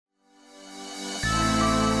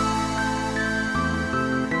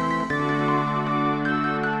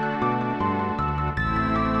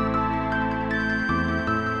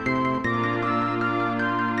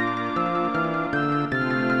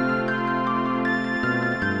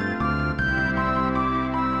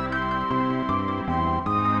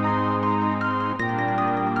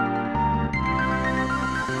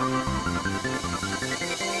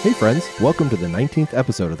Hey friends, welcome to the 19th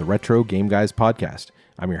episode of the Retro Game Guys podcast.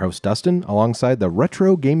 I'm your host Dustin, alongside the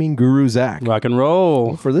retro gaming guru Zach. Rock and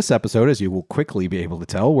roll. For this episode, as you will quickly be able to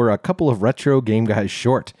tell, we're a couple of retro game guys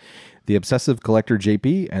short. The obsessive collector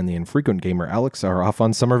JP and the infrequent gamer Alex are off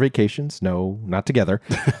on summer vacations. No, not together.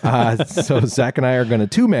 So Zach and I are going to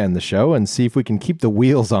two-man the show and see if we can keep the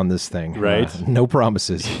wheels on this thing. Right. No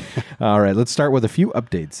promises. All right, let's start with a few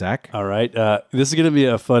updates, Zach. All right. This is going to be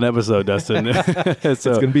a fun episode, Dustin. It's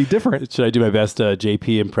going to be different. Should I do my best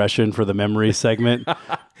JP impression for the memory segment?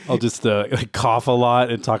 I'll just cough a lot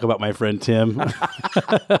and talk about my friend Tim. We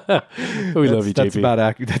love you, JP. That's about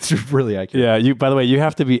accurate. That's really accurate. Yeah. You. By the way, you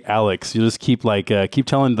have to be Alex. You just keep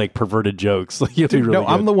telling perverted jokes. You'll be really no, good.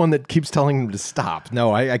 I'm the one that keeps telling him to stop.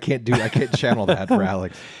 No, I can't channel that for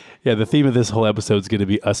Alex. Yeah, the theme of this whole episode is going to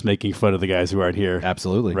be us making fun of the guys who aren't here.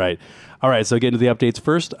 Absolutely. Right. All right, so getting to the updates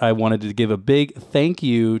first, I wanted to give a big thank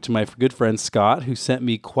you to my good friend Scott, who sent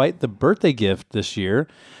me quite the birthday gift this year.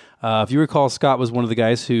 If you recall, Scott was one of the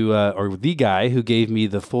guys or the guy who gave me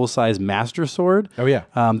the full-size Master Sword. Oh, yeah.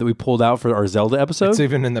 That we pulled out for our Zelda episode. It's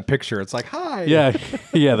even in the picture. It's like, hi. Yeah,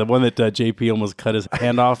 yeah, the one that JP almost cut his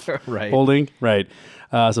hand off Right. holding. Right.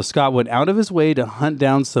 So Scott went out of his way to hunt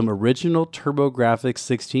down some original TurboGrafx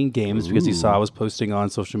 16 games because he saw I was posting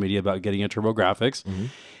on social media about getting a TurboGrafx. Mm-hmm.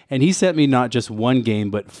 And he sent me not just one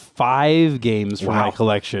game, but 5 games from my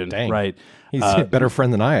collection. Dang. Right. He's a better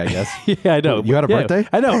friend than I guess. Yeah, I know. You had a birthday?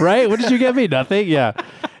 I know, right? What did you get me? Nothing? Yeah.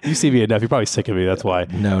 You see me enough. You're probably sick of me. That's why.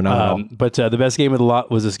 No, not at all. But the best game of the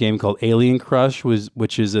lot was this game called Alien Crush,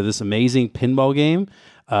 which is this amazing pinball game.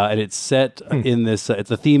 And it's set in this,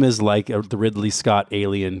 the theme is like the Ridley Scott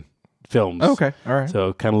Alien films. Okay, all right. So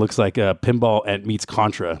it kind of looks like pinball and meets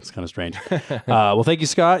Contra. It's kind of strange. Well, thank you,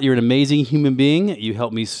 Scott. You're an amazing human being. You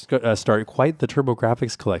helped me start quite the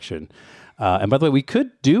TurboGrafx collection. And by the way, we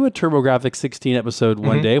could do a TurboGrafx 16 episode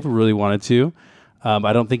one day if we really wanted to.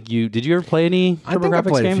 I don't think did you ever play any TurboGrafx games? I think I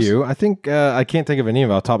played a few. I think I can't think of any of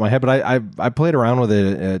it off the top of my head, but I played around with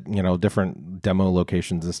it at different demo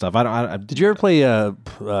locations and stuff. Did you ever play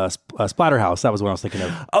Splatterhouse? That was what I was thinking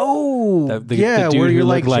of. Oh, The dude where who you're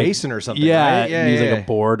like looked Jason or something. Yeah, right? yeah, use like a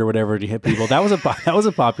board or whatever to hit people. That was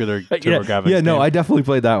a popular TurboGrafx. Yeah, no, game. I definitely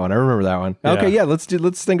played that one. I remember that one. Yeah. Okay, yeah, let's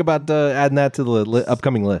think about adding that to the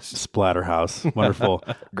upcoming list. Splatterhouse. Wonderful.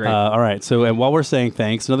 Great. All right. So, and while we're saying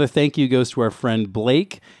thanks, another thank you goes to our friend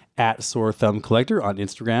Blake at Sore Thumb Collector on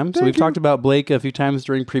Instagram. So we've talked about Blake a few times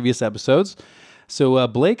during previous episodes. So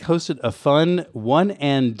Blake hosted a fun one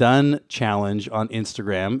and done challenge on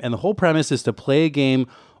Instagram. And the whole premise is to play a game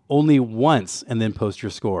only once and then post your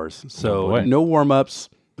scores. So no warm-ups,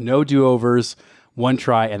 no do-overs, one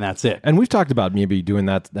try, and that's it. And we've talked about maybe doing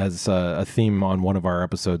that as a theme on one of our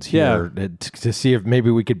episodes here to see if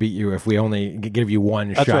maybe we could beat you if we only give you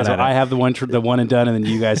one shot. Right. So at it. I have the one and done, and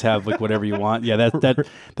then you guys have like whatever you want. Yeah,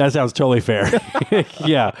 that sounds totally fair.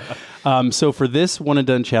 Yeah. So for this one and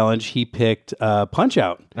done challenge, he picked Punch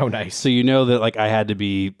Out. Oh, nice. So you know that I had to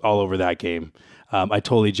be all over that game. I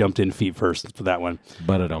totally jumped in feet first for that one.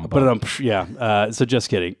 But yeah. So just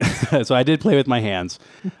kidding. So I did play with my hands.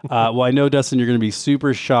 Well, I know, Dustin, you're going to be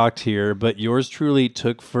super shocked here, but yours truly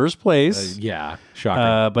took first place. Yeah,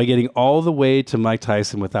 shocking. By getting all the way to Mike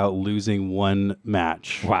Tyson without losing one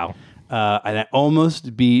match. Wow. And I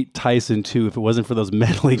almost beat Tyson too if it wasn't for those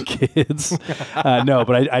meddling kids. No,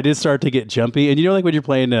 but I did start to get jumpy. And when you're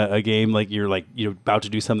playing a game, you're about to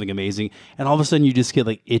do something amazing, and all of a sudden you just get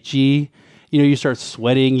itchy. You start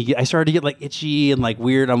sweating. I started to get itchy and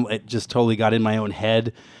weird. It just totally got in my own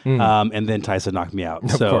head. And then Tyson knocked me out.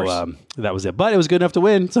 So that was it. But it was good enough to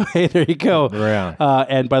win. So, hey, there you go. Yeah.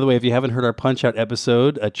 And by the way, if you haven't heard our Punch Out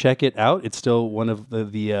episode, check it out. It's still one of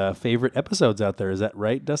the favorite episodes out there. Is that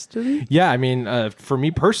right, Dustin? Yeah, I mean, for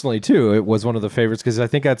me personally, too, it was one of the favorites because I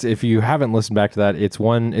think if you haven't listened back to that, it's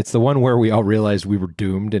the one where we all realized we were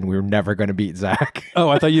doomed and we were never going to beat Zach. Oh,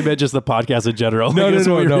 I thought you meant just the podcast in general. No,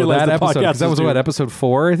 that episode. That was episode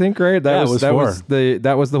 4, I think, right? That was 4.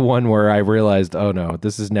 That was the one where I realized, oh no,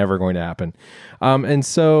 this is never going to happen. And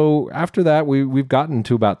so after that, we've gotten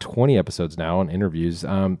to about 20 episodes now on interviews.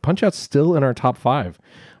 Punch Out's still in our top 5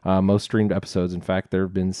 most streamed episodes. In fact, there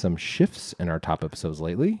have been some shifts in our top episodes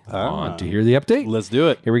lately. Want to hear the update? Let's do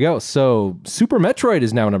it. Here we go. So Super Metroid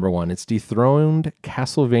is now number 1. It's dethroned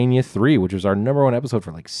Castlevania 3, which was our number 1 episode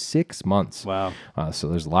for 6 months. Wow. So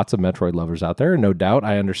there's lots of Metroid lovers out there. No doubt.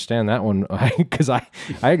 I understand that one because I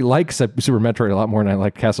like Super Metroid a lot more than I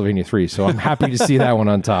like Castlevania 3. So I'm happy to see that one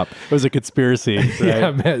on top. It was a conspiracy, right?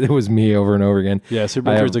 Yeah, it was me over and over again. Yeah, Super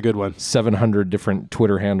Metroid's a good one. 700 different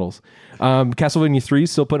Twitter handles. Castlevania 3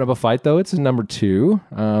 still putting up a fight, though. It's in number 2.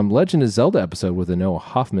 Legend of Zelda episode with the Noah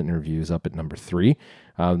Hoffman interview is up at number 3.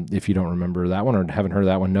 If you don't remember that one or haven't heard of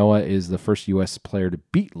that one, Noah is the first U.S. player to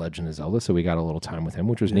beat Legend of Zelda, so we got a little time with him,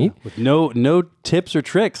 which was neat. With no tips or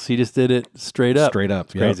tricks. He just did it straight up. Straight up.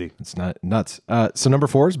 It's crazy. It's not nuts. So number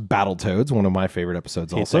 4 is Battletoads, one of my favorite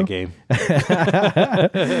episodes also. Hate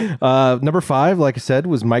that game. Number 5, like I said,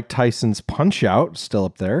 was Mike Tyson's Punch-Out!, still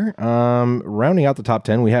up there. Rounding out the top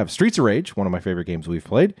 10, we have Streets of Rage, one of my favorite games we've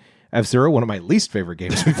played. F-Zero, one of my least favorite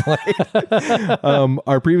games we played.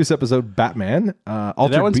 Our previous episode, Batman. That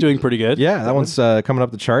one's doing pretty good. Yeah, that one's coming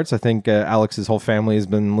up the charts. I think Alex's whole family has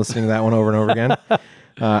been listening to that one over and over again.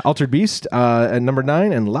 Altered Beast at number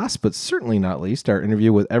 9. And last but certainly not least, our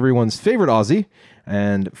interview with everyone's favorite Aussie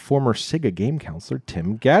and former Sega game counselor,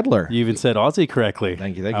 Tim Gadler. You even said Aussie correctly.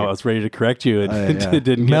 Thank you. I was ready to correct you. It didn't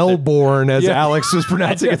get Melbourne, as Alex was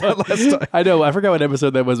pronouncing it that last time. I know. I forgot what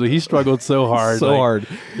episode that was, but he struggled so hard. Hard.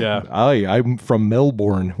 Yeah. I'm from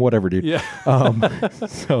Melbourne. Whatever, dude. Yeah.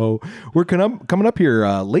 So we're coming up here.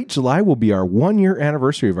 Late July will be our 1-year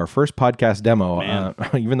anniversary of our first podcast demo.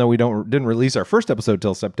 Even though we didn't release our first episode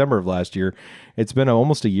till September of last year, it's been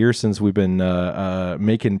almost a year since we've been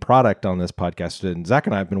making product on this podcast. And Zach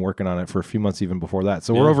and I have been working on it for a few months even before that.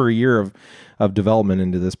 So we're over a year of development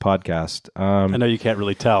into this podcast. I know you can't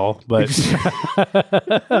really tell, but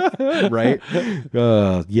right?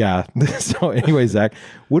 Yeah. So anyway, Zach,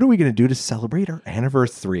 what are we going to do to celebrate our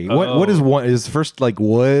anniversary? What is one? Is first like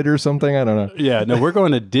wood or something? I don't know. Yeah, no, we're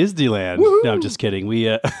going to Disneyland. Woo-hoo! No, I'm just kidding.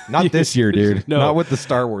 We not this year, dude. No. Not with the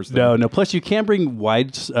Star Wars thing. No. Plus, you can't bring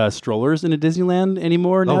wide strollers into Disneyland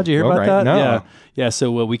anymore. Now, did you hear about that? No. Yeah.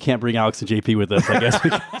 So we can't bring Alex and JP with us, I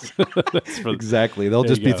guess. Exactly. They'll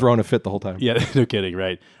just be throwing a fit the whole time. Yeah, no kidding,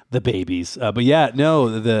 right? The babies. But yeah,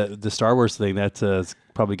 no, the Star Wars thing, that's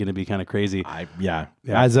probably going to be kind of crazy. Yeah.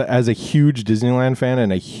 As a huge Disneyland fan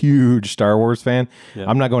and a huge Star Wars fan,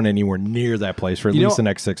 I'm not going anywhere near that place for at least the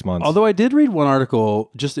next 6 months. Although I did read one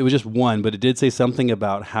article, it was just one, but it did say something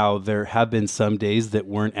about how there have been some days that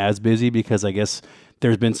weren't as busy because I guess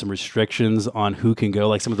there's been some restrictions on who can go.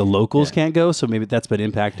 Like some of the locals can't go, so maybe that's been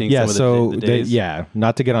impacting some of the days.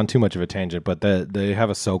 Not to get on too much of a tangent, but they have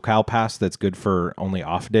a SoCal pass that's good for only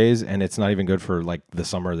off days, and it's not even good for like the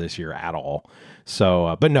summer this year at all.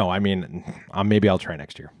 So, but no, I mean, maybe I'll try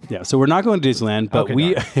next year. Yeah, so we're not going to Disneyland, but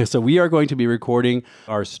we are going to be recording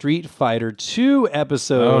our Street Fighter 2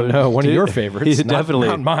 episode. Oh no, one of your favorites. Definitely.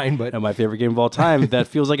 Not mine, but my favorite game of all time. That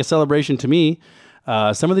feels like a celebration to me.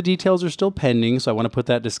 Some of the details are still pending, so I want to put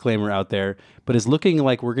that disclaimer out there. But it's looking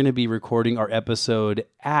like we're going to be recording our episode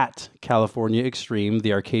at California Extreme,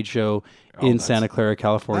 the arcade show in Santa Clara,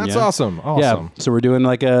 California. That's awesome. Yeah, so we're doing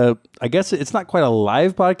like I guess it's not quite a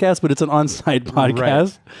live podcast, but it's an on-site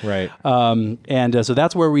podcast. Right. And so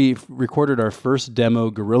that's where we recorded our first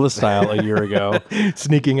demo guerrilla style a year ago.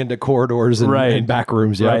 Sneaking into corridors and back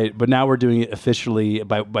rooms. Yeah. Right. But now we're doing it officially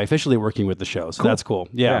by officially working with the show. So that's cool.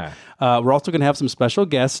 Yeah. We're also going to have some special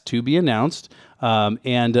guests to be announced.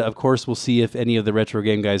 And of course, we'll see if any of the Retro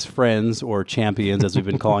Game Guys friends or champions, as we've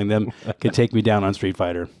been calling them, can take me down on Street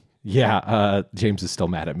Fighter. Yeah, James is still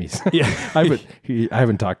mad at me. Yeah, I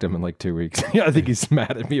haven't talked to him in like 2 weeks. I think he's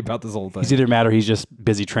mad at me about this whole thing. He's either mad or he's just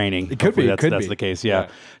busy training. It could be. That's the case. Yeah.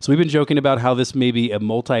 So we've been joking about how this may be a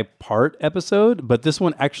multi-part episode, but this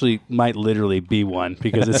one actually might literally be one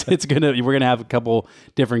because we're gonna have a couple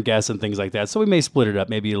different guests and things like that. So we may split it up.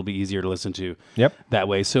 Maybe it'll be easier to listen to. That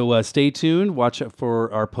way. So stay tuned. Watch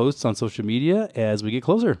for our posts on social media as we get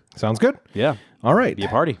closer. Sounds good. Yeah. All right. Be a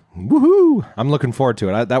party. Woohoo. I'm looking forward to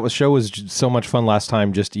it. That show was so much fun last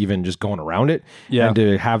time, just going around it. Yeah. And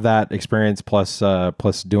to have that experience plus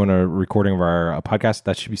doing a recording of our podcast,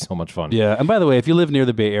 that should be so much fun. Yeah. And by the way, if you live near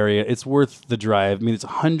the Bay Area, it's worth the drive. I mean, it's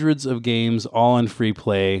hundreds of games all on free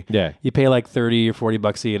play. Yeah. You pay like $30 or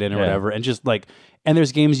 $40 to get in or whatever. And just like, and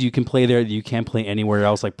there's games you can play there that you can't play anywhere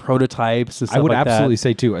else, like prototypes and stuff like that. I would absolutely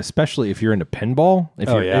say, too, especially if you're into pinball. If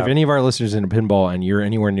any of our listeners are into pinball and you're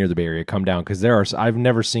anywhere near the Bay Area, come down, because I've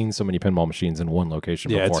never seen so many pinball machines in one location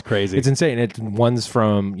before. Yeah, it's crazy. It's insane. It's ones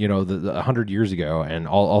from, the 100 years ago and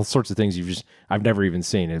all sorts of things I've never even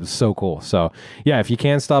seen. It was so cool. So, yeah, if you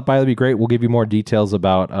can stop by, that'd be great. We'll give you more details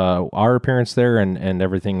about our appearance there and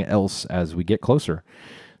everything else as we get closer.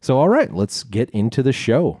 So, all right, let's get into the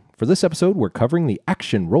show. For this episode, we're covering the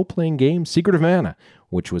action role-playing game Secret of Mana,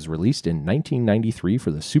 which was released in 1993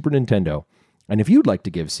 for the Super Nintendo. And if you'd like to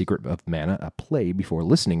give Secret of Mana a play before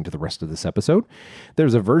listening to the rest of this episode,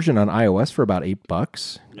 there's a version on iOS for about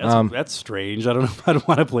 $8. That's strange. I don't know if I'd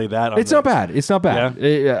want to play that. It's not bad. It's not bad.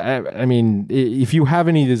 Yeah. I mean, if you have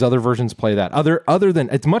any of these other versions, play that. Other than,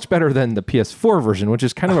 it's much better than the PS4 version, which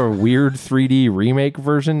is kind of a weird 3D remake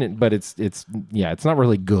version, but it's not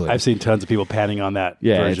really good. I've seen tons of people panning on that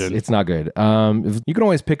version. It's not good. You can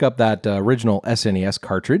always pick up that original SNES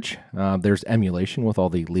cartridge. There's emulation with all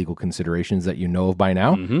the legal considerations that you know of by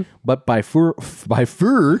now. Mm-hmm. But by far,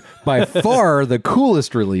 the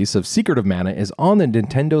coolest release of Secret of Mana is on the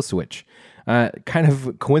Nintendo Switch. Kind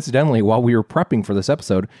of coincidentally, while we were prepping for this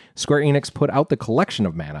episode, Square Enix put out the Collection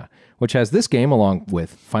of Mana, which has this game along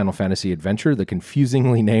with Final Fantasy Adventure, the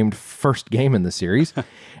confusingly named first game in the series,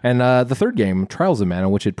 and the third game, Trials of Mana,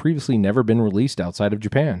 which had previously never been released outside of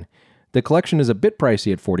Japan. The collection is a bit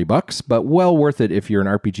pricey at $40, but well worth it if you're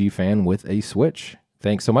an RPG fan with a Switch.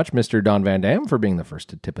 Thanks so much, Mr. Don Van Dam, for being the first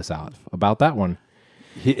to tip us out about that one.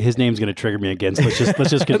 His name's going to trigger me again, so let's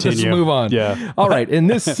just continue. Let's move on. Yeah. All right. In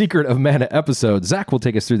this Secret of Mana episode, Zach will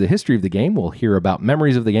take us through the history of the game. We'll hear about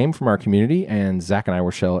memories of the game from our community, and Zach and I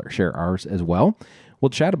will share ours as well. We'll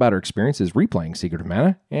chat about our experiences replaying Secret of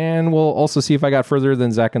Mana, and we'll also see if I got further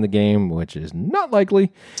than Zach in the game, which is not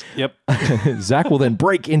likely. Yep. Zach will then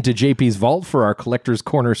break into JP's vault for our Collector's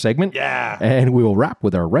Corner segment. Yeah. And we will wrap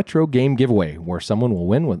with our retro game giveaway, where someone will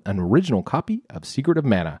win with an original copy of Secret of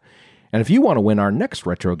Mana. And if you want to win our next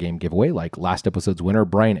retro game giveaway, like last episode's winner,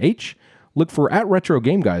 Brian H., look for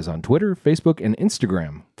 @RetroGameGuys on Twitter, Facebook, and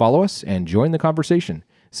Instagram. Follow us and join the conversation.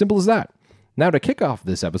 Simple as that. Now, to kick off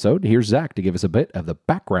this episode, here's Zach to give us a bit of the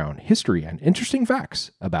background, history, and interesting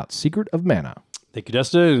facts about Secret of Mana. Thank you,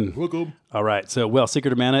 Dustin. Welcome. All right. So,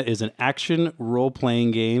 Secret of Mana is an action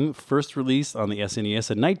role-playing game first released on the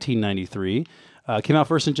SNES in 1993. Came out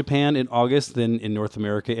first in Japan in August, then in North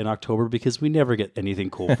America in October, because we never get anything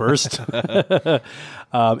cool first.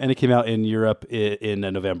 And it came out in Europe in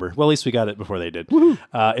November. Well, at least we got it before they did.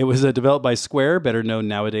 It was developed by Square, better known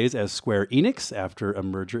nowadays as Square Enix, after a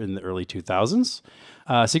merger in the early 2000s.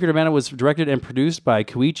 Secret of Mana was directed and produced by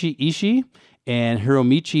Koichi Ishii and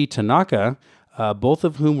Hiromichi Tanaka, both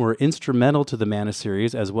of whom were instrumental to the Mana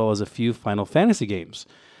series, as well as a few Final Fantasy games.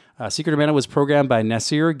 Secret of Mana was programmed by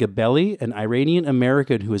Nasir Gabelli, an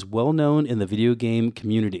Iranian-American who is well-known in the video game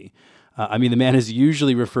community. The man is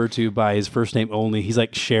usually referred to by his first name only. He's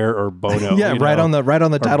like Cher or Bono. Yeah, right on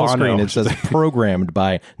the title screen it says programmed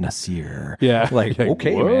by Nasir. Yeah,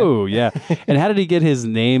 okay, whoa, man. Yeah. And how did he get his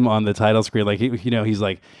name on the title screen? Like, he's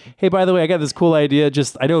like, hey, by the way, I got this cool idea.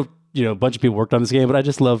 I know a bunch of people worked on this game, but I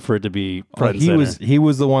just love for it to be front and center. He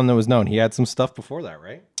was the one that was known. He had some stuff before that,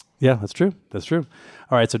 right? Yeah, that's true.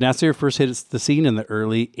 All right, so Nasir first hit the scene in the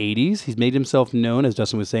early 80s. He's made himself known, as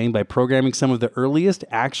Justin was saying, by programming some of the earliest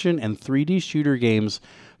action and 3D shooter games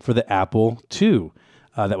for the Apple II.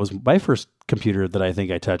 That was my first computer that I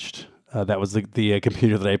think I touched. That was the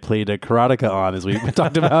computer that I played Karateka on, as we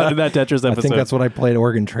talked about in that Tetris episode. I think that's what I played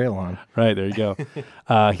Oregon Trail on. Right, there you go.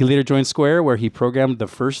 He later joined Square, where he programmed the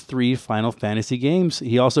first 3 Final Fantasy games.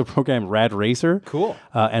 He also programmed Rad Racer. Cool.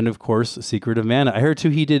 And, of course, Secret of Mana. I heard, too,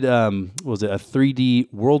 he did, a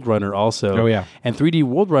 3D World Runner also. Oh, yeah. And 3D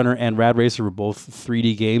World Runner and Rad Racer were both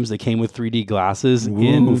 3D games. They came with 3D glasses.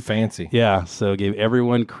 Ooh, fancy. Yeah, so it gave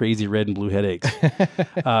everyone crazy red and blue headaches.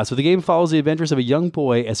 So the game follows the adventures of a young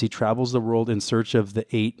boy as he travels the world in search of the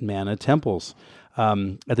 8 mana temples.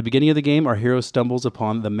 At the beginning of the game, our hero stumbles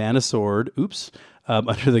upon the mana sword.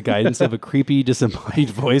 Under the guidance of a creepy, disembodied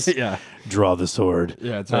voice. Yeah. Draw the sword.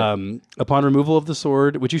 Yeah, that's right. Upon removal of the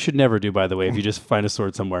sword, which you should never do, by the way, if you just find a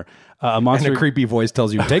sword somewhere. A monster, and a creepy voice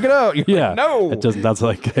tells you, take it out. You're yeah. Like, no. That's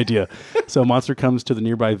like a good idea. So a monster comes to the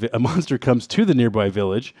nearby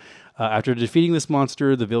village. After defeating this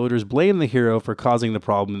monster, the villagers blame the hero for causing the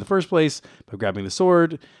problem in the first place by grabbing the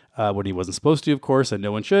sword, when he wasn't supposed to, of course, and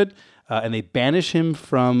no one should. And they banish him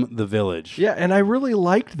from the village. Yeah, and I really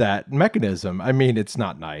liked that mechanism. I mean, it's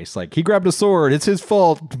not nice. Like, he grabbed a sword. It's his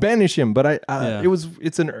fault. Banish him. But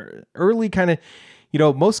it's an early kind of,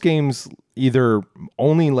 most games either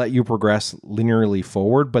only let you progress linearly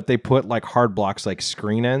forward, but they put like hard blocks like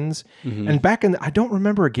screen ends. Mm-hmm. And I don't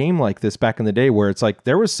remember a game like this back in the day where it's like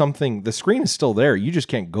there was something, the screen is still there. You just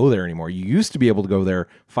can't go there anymore. You used to be able to go there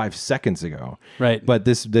 5 seconds ago. Right. But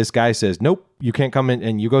this guy says, nope, you can't come in,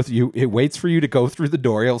 and you go through, it waits for you to go through the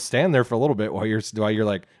door. He'll stand there for a little bit while you're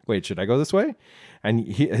like, wait, should I go this way? And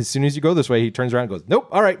as soon as you go this way, he turns around and goes, nope,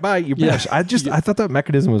 all right, bye. You yeah. I thought that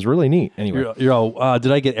mechanism was really neat. Anyway. You're all,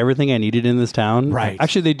 did I get everything I needed in this town? Right.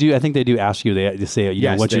 Actually, I think they do ask you. They say,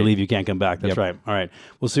 once you leave, you can't come back. That's right. All right.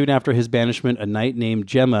 Well, soon after his banishment, a knight named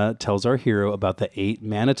Gemma tells our hero about the 8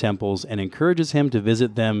 mana temples and encourages him to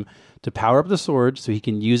visit them to power up the sword so he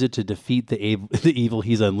can use it to defeat the evil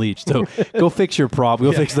he's unleashed. So go fix your problem.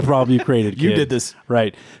 Go fix the problem you created, kid. You did this.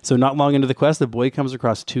 Right. So not long into the quest, the boy comes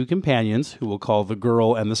across 2 companions who we'll call the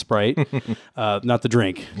girl and the sprite. Not the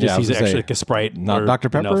drink. He's actually like a sprite. Not Dr.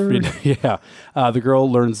 Pepper? Yeah. The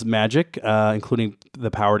girl learns magic, including the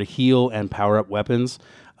power to heal and power up weapons.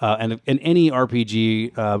 And in any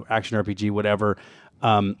RPG, action RPG, whatever,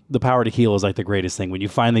 the power to heal is like the greatest thing. When you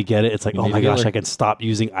finally get it, it's like, oh my gosh, I can stop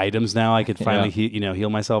using items now. I can finally heal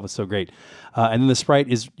myself. It's so great. And then the sprite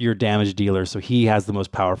is your damage dealer, so he has the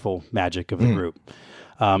most powerful magic of the group.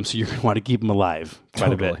 So you're going to want to keep him alive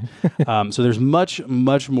quite a bit. So there's much,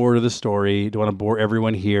 much more to the story. Don't want to bore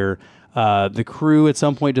everyone here. The crew at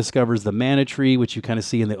some point discovers the mana tree, which you kind of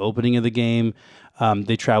see in the opening of the game.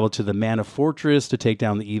 They travel to the Mana Fortress to take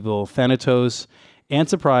down the evil Thanatos. And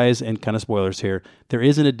surprise, and kind of spoilers here, there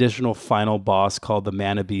is an additional final boss called the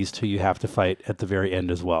Mana Beast who you have to fight at the very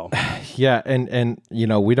end as well. Yeah, and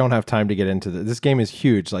we don't have time to get into this. This game is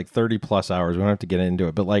huge, like 30 plus hours. We don't have to get into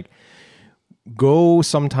it, but like go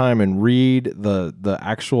sometime and read the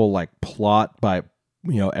actual like plot by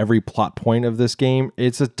every plot point of this game.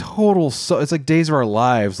 It's a total it's like Days of Our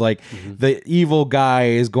Lives. Like the evil guy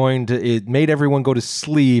it made everyone go to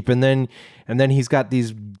sleep, and then he's got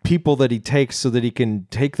these people that he takes so that he can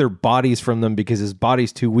take their bodies from them because his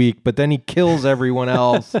body's too weak, but then he kills everyone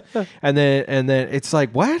else. and then it's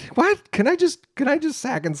like, what can I just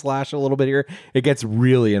sack and slash a little bit here? It gets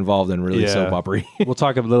really involved and really soap opera. We'll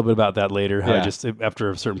talk a little bit about that later, how I just after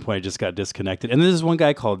a certain point I just got disconnected. And this is one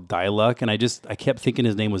guy called Diluc, and I kept thinking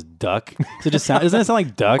his name was Duck. So it just doesn't it sound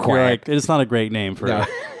like Duck? Like, it's not a great name for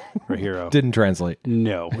for hero. Didn't translate.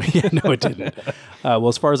 No. No, it didn't. Well,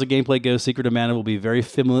 as far as the gameplay goes, Secret of Mana will be very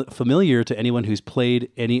familiar to anyone who's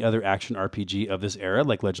played any other action RPG of this era,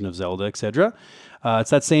 like Legend of Zelda, etc. It's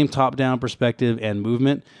that same top-down perspective and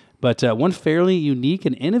movement. But one fairly unique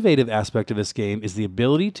and innovative aspect of this game is the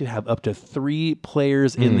ability to have up to 3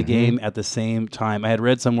 players in the game at the same time. I had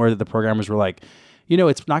read somewhere that the programmers were like,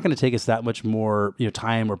 it's not going to take us that much more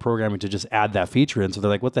time or programming to just add that feature in. So they're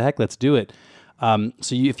like, what the heck, let's do it.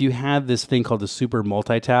 If you had this thing called the Super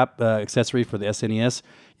Multi-Tap accessory for the SNES,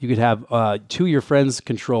 you could have 2 of your friends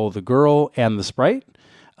control the girl and the sprite.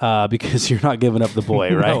 Because you're not giving up the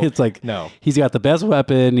boy, right? It's like, he's got the best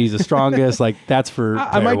weapon, he's the strongest. Like, that's for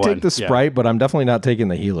I might take the sprite, but I'm definitely not taking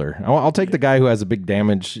the healer. I'll take the guy who has a big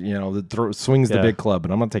damage, that swings the big club, but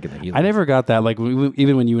I'm not taking the healer. I never got that. Like,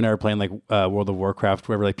 even when you and I were playing like World of Warcraft,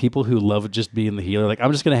 wherever, like people who love just being the healer, like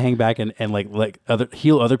I'm just gonna hang back and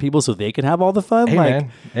heal other people so they can have all the fun. Hey,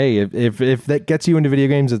 man, if that gets you into video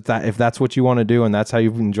games, if that's what you want to do and that's how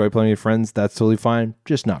you enjoy playing with friends, that's totally fine.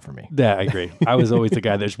 Just not for me. Yeah, I agree. I was always the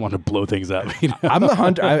guy that just want to blow things up. I'm the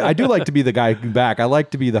hunter. I do like to be the guy back. I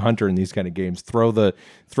like to be the hunter in these kind of games. Throw the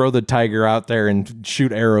tiger out there and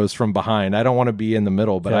shoot arrows from behind. I don't want to be in the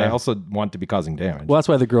middle, but I also want to be causing damage. Well, that's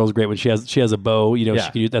why the girl's great when she has a bow. She can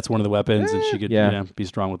use, that's one of the weapons, and she could be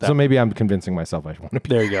strong with that. So maybe I'm convincing myself I want to be.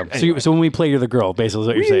 There you go. Anyway. So when we play, you're the girl. Basically, is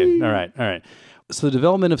what you're saying. All right. So the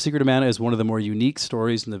development of Secret of Mana is one of the more unique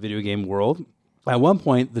stories in the video game world. At one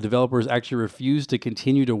point, the developers actually refused to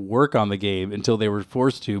continue to work on the game until they were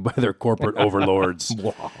forced to by their corporate overlords.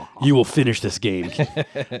 You will finish this game. So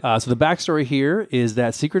the backstory here is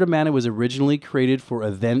that Secret of Mana was originally created for a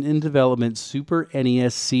then-in-development Super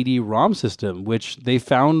NES CD-ROM system, which they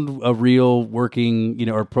found a real working,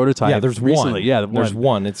 or prototype. Yeah, there's recently. one. Yeah, there's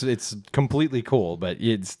one. It's completely cool, but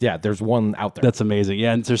there's one out there. That's amazing.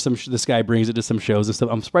 Yeah, and there's this guy brings it to some shows and stuff.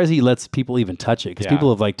 I'm surprised he lets people even touch it because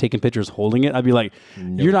people have taken pictures holding it. I'd be like,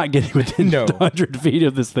 you're not getting within 100 feet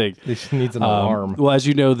of this thing. This needs an alarm. Well, as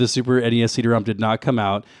you know, the Super NES CD-ROM did not come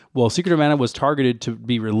out. Well, Secret of Mana was targeted to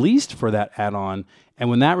be released for that add-on, and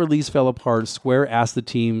when that release fell apart, Square asked the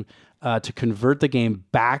team to convert the game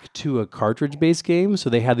back to a cartridge-based game, so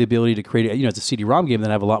they had the ability to create it's a CD-ROM game that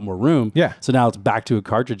have a lot more room. Yeah. So now it's back to a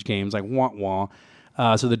cartridge game. It's like wah-wah.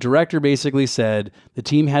 So the director basically said the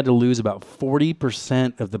team had to lose about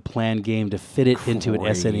 40% of the planned game to fit it into an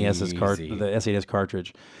SNES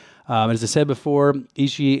cartridge. As I said before,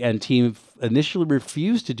 Ishii and team initially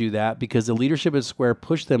refused to do that because the leadership at Square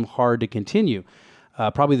pushed them hard to continue.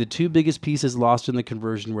 Probably the 2 biggest pieces lost in the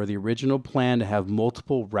conversion were the original plan to have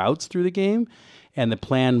multiple routes through the game and the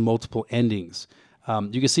planned multiple endings.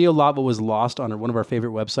 You can see a lot what was lost on one of our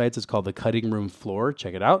favorite websites. It's called The Cutting Room Floor.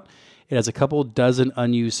 Check it out. It has a couple dozen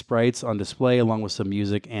unused sprites on display, along with some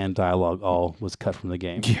music and dialogue. All was cut from the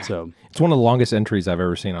game. Yeah. So it's one of the longest entries I've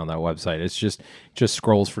ever seen on that website. It's just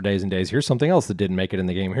scrolls for days and days. Here's something else that didn't make it in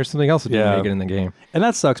the game. Here's something else that didn't make it in the game. And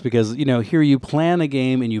that sucks because, here you plan a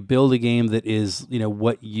game and you build a game that is,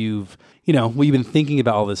 what you've been thinking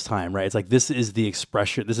about all this time, right? It's like, this is the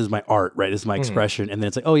expression. This is my art, right? This is my expression. And then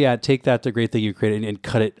it's like, oh yeah, take that, the great thing you created and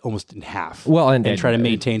cut it almost in half. Well, and try to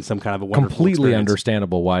maintain some kind of a wonderful completely experience.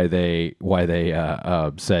 Understandable why they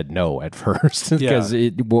said no at first. Because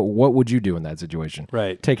what would you do in that situation?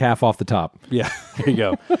 Right. Take half off the top. Yeah, there you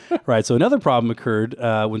go. Right. So another problem occurred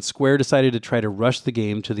when Square decided to try to rush the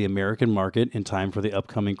game to the American market in time for the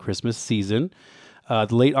upcoming Christmas season.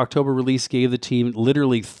 The late October release gave the team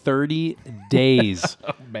literally 30 days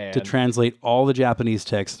to translate all the Japanese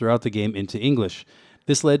text throughout the game into English.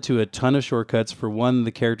 This led to a ton of shortcuts. For one,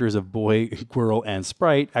 the characters of Boy, Squirrel, and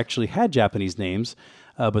Sprite actually had Japanese names,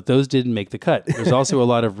 but those didn't make the cut. There's also a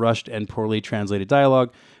lot of rushed and poorly translated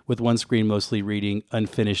dialogue, with one screen mostly reading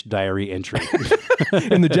unfinished diary entry.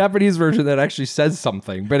 In the Japanese version, that actually says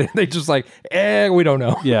something, but they just we don't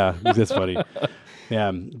know. Yeah, that's funny.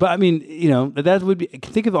 Yeah, but I mean, that would be.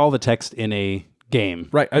 Think of all the text in a game,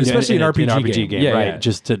 right? Especially an RPG game, right? Yeah.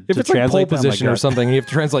 Just to if it's translate pole position or something, you have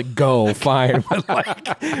to translate "go." Fine,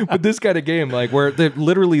 but this kind of game, where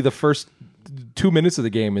literally the first 2 minutes of the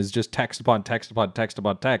game is just text upon text upon text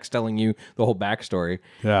upon text, telling you the whole backstory.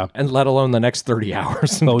 Yeah, and let alone the next 30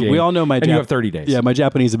 hours. Well, we all know you have 30 days. Yeah, my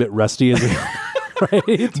Japanese is a bit rusty.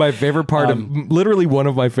 Right? My favorite part of literally one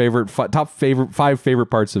of my favorite five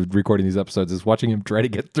favorite parts of recording these episodes is watching him try to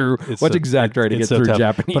get through through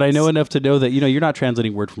Japanese. But I know enough to know that you're not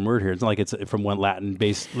translating word from word here. It's not like it's from one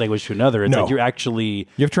Latin-based language to another. It's like you have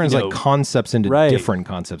to translate concepts into different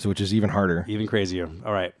concepts, which is even harder, even crazier.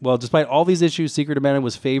 All right. Well, despite all these issues, Secret of Mana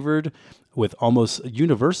was favored with almost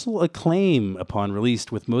universal acclaim upon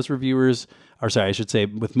release, with most reviews at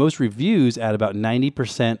about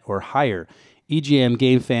 90% or higher. EGM,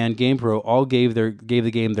 GameFan, GamePro all gave the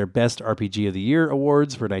game their Best RPG of the Year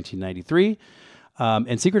awards for 1993.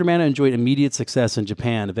 And Secret of Mana enjoyed immediate success in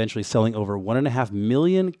Japan, eventually selling over 1.5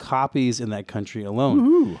 million copies in that country alone.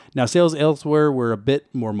 Ooh. Now, sales elsewhere were a bit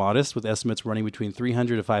more modest, with estimates running between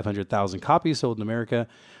 300 to 500,000 copies sold in America.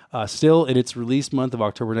 Still, in its release month of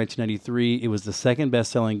October 1993, it was the second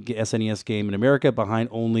best-selling SNES game in America, behind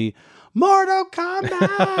only Mortal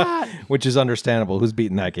Kombat! Which is understandable. Who's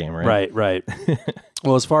beating that game, right? Right.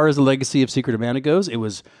 Well, as far as the legacy of Secret of Mana goes, it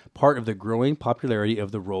was part of the growing popularity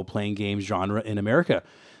of the role-playing game genre in America.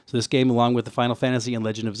 So this game, along with the Final Fantasy and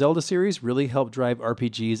Legend of Zelda series, really helped drive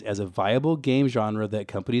RPGs as a viable game genre that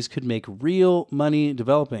companies could make real money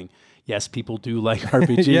developing. Yes, people do like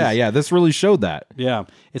RPGs. Yeah. This really showed that. Yeah.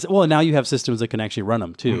 Now you have systems that can actually run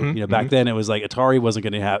them too. Back then it was like Atari wasn't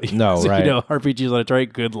going to have RPGs on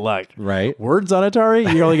Atari. Good luck. Right. Words on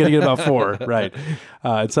Atari, you're only going to get about 4. Right.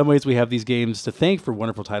 In some ways, we have these games to thank for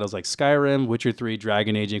wonderful titles like Skyrim, Witcher 3,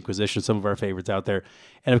 Dragon Age Inquisition, some of our favorites out there.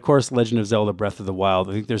 And of course, Legend of Zelda Breath of the Wild.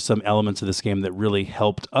 I think there's some elements of this game that really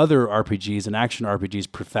helped other RPGs and action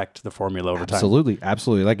RPGs perfect the formula over time.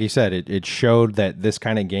 Absolutely. Like you said, it showed that this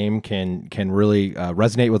kind of game can really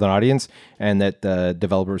resonate with an audience, and that the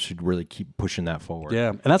developers should really keep pushing that forward. Yeah,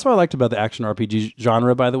 and that's what I liked about the action RPG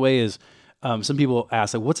genre, by the way, is some people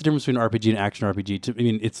ask, what's the difference between RPG and action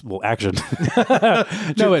RPG? It's action.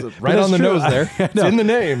 No, right on the nose there. It's in the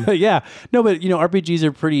name. Yeah. No, but RPGs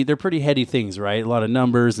are they're pretty heady things, right? A lot of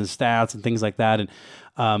numbers and stats and things like that. And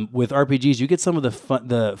with RPGs, you get some of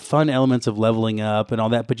the fun elements of leveling up and all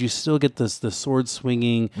that, but you still get the sword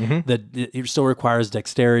swinging. That it still requires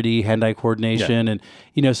dexterity, hand-eye coordination, and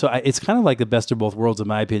so it's kind of like the best of both worlds, in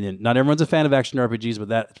my opinion. Not everyone's a fan of action RPGs, but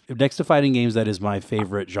that next to fighting games, that is my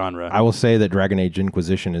favorite genre. I will say that Dragon Age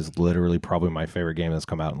Inquisition is literally probably my favorite game that's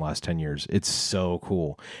come out in the last 10 years. It's so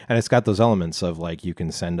cool, and it's got those elements of you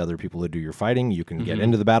can send other people to do your fighting, you can get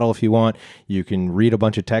into the battle if you want, you can read a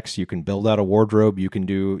bunch of text, you can build out a wardrobe, you can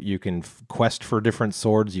quest for different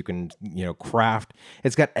swords, you can craft.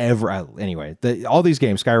 It's got anyway, all these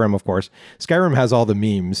games. Skyrim, of course. Skyrim has all the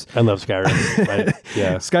memes. I love Skyrim.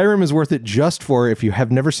 Yeah, Skyrim is worth it just for, if you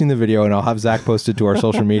have never seen the video, and I'll have Zach posted to our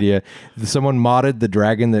social media. Someone modded the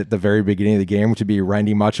dragon at the very beginning of the game to be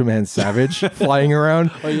Randy Macho Man Savage flying around.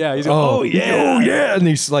 Oh yeah, he's oh yeah, and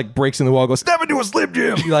he's breaks in the wall, goes step into a Slim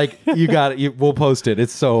Jim. You got it. We'll post it.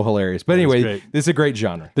 It's so hilarious. But anyway, this is a great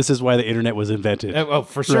genre. This is why the internet was invented.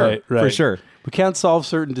 For sure. Right. For sure. We can't solve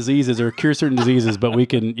certain diseases or cure certain diseases, but we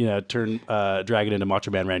can, turn Dragon into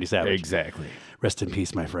Macho Man Randy Savage. Exactly. Rest in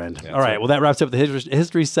peace, my friend. All right. Well, that wraps up the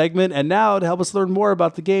history segment. And now, to help us learn more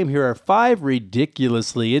about the game, here are 5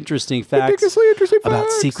 ridiculously interesting facts about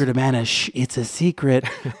Secret of Mana. Shh, it's a secret.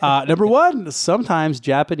 Number 1, sometimes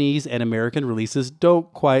Japanese and American releases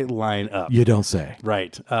don't quite line up. You don't say.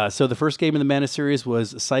 Right. So the first game in the Mana series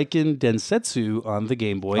was Seiken Densetsu on the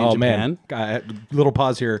Game Boy in Japan. Man. Little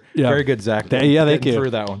pause here. Yeah. Very good, Zach. Thank you. Through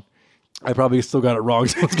that one. I probably still got it wrong,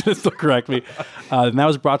 so it's going to still correct me. And that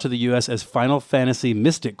was brought to the U.S. as Final Fantasy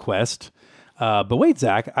Mystic Quest. But wait,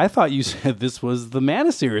 Zach, I thought you said this was the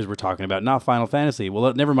Mana series we're talking about, not Final Fantasy.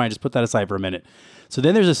 Well, never mind. Just put that aside for a minute. So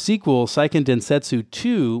then there's a sequel, Seiken Densetsu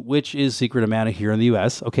 2, which is Secret of Mana here in the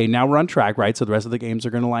U.S. Okay, now we're on track, right? So the rest of the games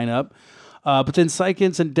are going to line up. But then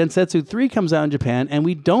Seiken Densetsu 3 comes out in Japan, and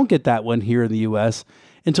we don't get that one here in the U.S.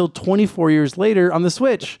 until 24 years later on the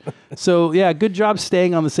Switch. So, yeah, good job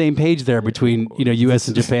staying on the same page there between, U.S.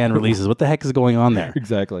 and Japan releases. What the heck is going on there?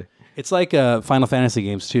 Exactly. It's like Final Fantasy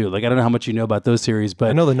games, too. Like, I don't know how much you know about those series, but...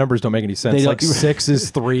 I know the numbers don't make any sense. Like 6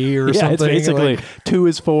 is 3 or something. Yeah, it's basically 2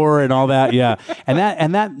 is 4 and all that, yeah. and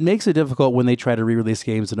that makes it difficult when they try to re-release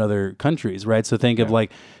games in other countries, right? So think of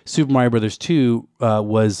like Super Mario Brothers 2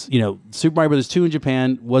 was, Super Mario Brothers 2 in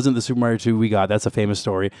Japan wasn't the Super Mario 2 we got. That's a famous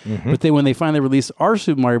story. Mm-hmm. But then when they finally released our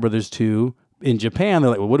Super Mario Brothers 2 in Japan,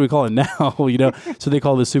 they're like, well, what do we call it now? So they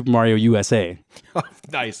call it Super Mario USA.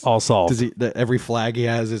 Nice. All solved. Does every flag he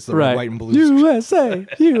has is the right. white and blue. USA.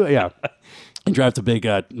 Yeah. He drives a big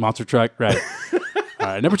monster truck. Right. All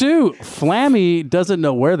right. Number 2, Flammy doesn't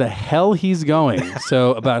know where the hell he's going.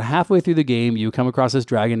 So about halfway through the game, you come across this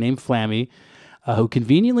dragon named Flammy, who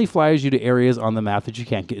conveniently flies you to areas on the map that you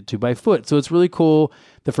can't get to by foot. So it's really cool.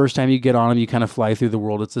 The first time you get on him, you kind of fly through the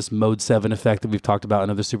world. It's this Mode 7 effect that we've talked about in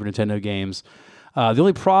other Super Nintendo games. The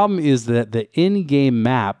only problem is that the in-game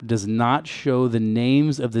map does not show the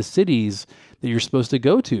names of the cities that you're supposed to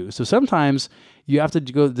go to. So sometimes you have to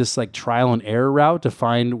go this like trial and error route to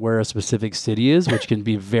find where a specific city is, which can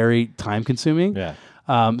be very time-consuming. Yeah.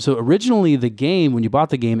 So originally the game, when you bought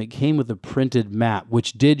the game, it came with a printed map,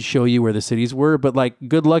 which did show you where the cities were. But like,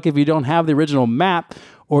 good luck if you don't have the original map,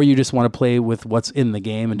 or you just want to play with what's in the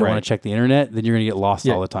game and don't want to check the internet, then you're going to get lost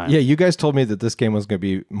all the time. Yeah, you guys told me that this game was going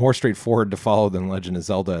to be more straightforward to follow than Legend of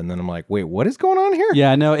Zelda, and then I'm like, wait, what is going on here?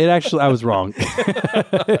 Yeah, no, I was wrong.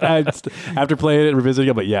 After playing it and revisiting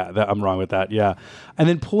it, but I'm wrong with that, yeah. And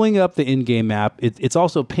then pulling up the in-game map, it's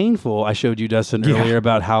also painful. I showed you, Dustin, earlier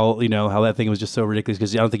about how that thing was just so ridiculous,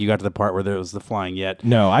 because I don't think you got to the part where there was the flying yet.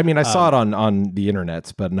 No, I mean, I saw it on the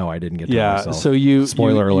internets, but no, I didn't get to it myself. So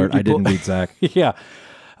Spoiler alert, I didn't beat Zach. Yeah.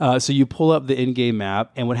 So you pull up the in-game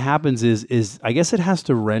map, and what happens is I guess it has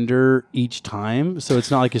to render each time. So it's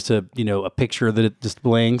not like just a picture that it's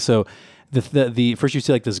displaying. So the first you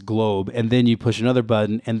see like this globe, and then you push another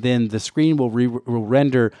button, and then the screen will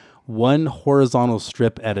render one horizontal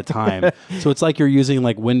strip at a time. So it's like you're using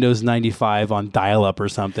like Windows 95 on dial-up or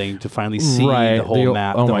something to finally see the whole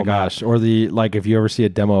map. Oh my gosh. Or if you ever see a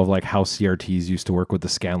demo of like how CRTs used to work with the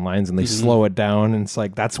scan lines, and they slow it down, and it's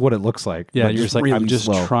like, that's what it looks like. Yeah, you're just like, really I'm just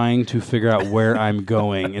trying to figure out where I'm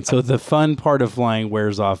going. And so the fun part of flying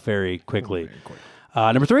wears off very quickly.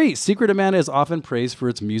 Number 3, Secret of Mana is often praised for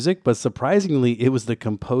its music, but surprisingly, it was the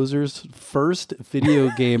composer's first video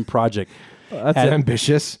game project. That's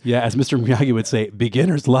ambitious. Yeah, as Mr. Miyagi would say,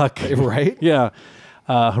 beginner's luck. Right? Yeah.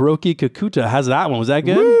 Hiroki Kikuta has that one. Was that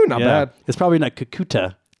good? Woo, not bad. It's probably not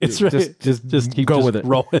Kikuta. It's just go with it.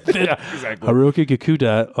 Roll with it. Yeah, exactly. Hiroki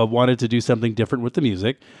Kikuta wanted to do something different with the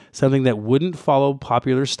music, something that wouldn't follow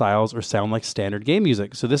popular styles or sound like standard game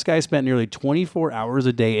music. So this guy spent nearly 24 hours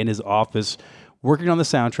a day in his office working on the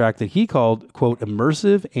soundtrack that he called, quote,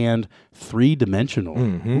 immersive and three-dimensional.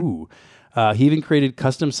 Mm-hmm. Ooh. He even created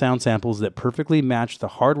custom sound samples that perfectly matched the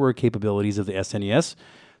hardware capabilities of the SNES,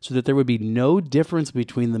 so that there would be no difference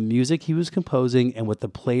between the music he was composing and what the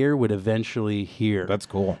player would eventually hear. That's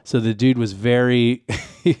cool. So the dude was very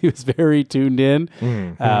tuned in,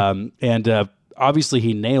 and obviously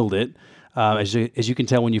he nailed it. As you can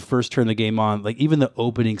tell when you first turn the game on, like even the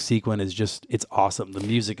opening sequence is it's awesome. The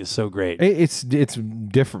music is so great. It's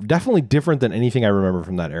different, definitely different than anything I remember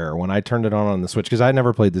from that era. When I turned it on the Switch, because I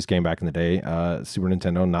never played this game back in the day, Super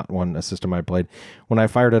Nintendo, not a system I played. When I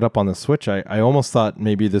fired it up on the Switch, I almost thought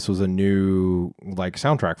maybe this was a new like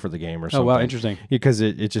soundtrack for the game or something. Oh wow, interesting. Because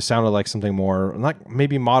it just sounded like something more like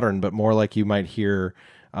maybe modern, but more like you might hear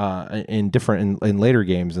in later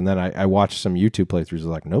games, and then I watched some YouTube playthroughs.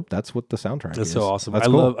 Like, nope, that's what the soundtrack is. That's so awesome. I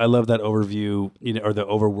love that overview, or the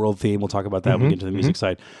overworld theme. We'll talk about that when we get to the music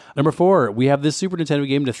side. Number 4, we have this Super Nintendo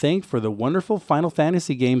game to thank for the wonderful Final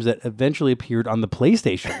Fantasy games that eventually appeared on the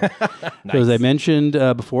PlayStation. Nice. So as I mentioned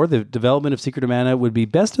before, the development of Secret of Mana would be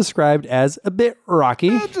best described as a bit rocky.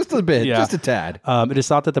 Just a bit, just a tad. It is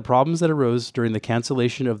thought that the problems that arose during the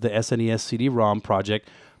cancellation of the SNES CD-ROM project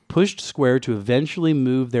pushed Square to eventually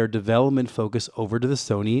move their development focus over to the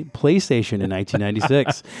Sony PlayStation in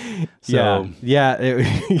 1996.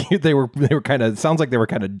 They were kind of, sounds like they were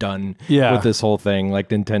kind of done with this whole thing, like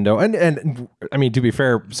Nintendo. And I mean, to be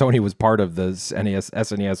fair, Sony was part of the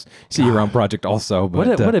SNES CD-ROM project also.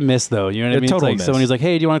 But what a miss, though. You know what I mean? It's like miss. Sony's like,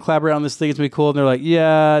 hey, do you want to collaborate on this thing? It's going to be cool. And they're like,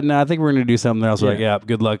 yeah, no, I think we're going to do something else. We're like, yeah,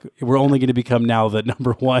 good luck. We're only going to become now the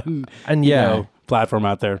number one. And platform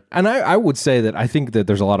out there. And I would say that I think that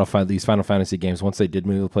there's a lot of these Final Fantasy games, once they did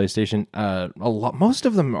move to the PlayStation, most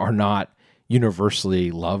of them are not universally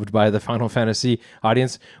loved by the Final Fantasy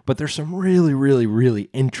audience, but there's some really, really, really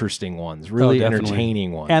interesting ones, really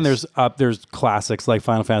entertaining ones. And there's classics like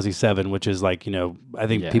Final Fantasy VII, which is like, I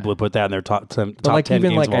think people would put that in their top 10 like games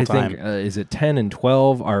even like of all I time. think is it 10 and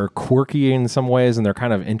 12 are quirky in some ways, and they're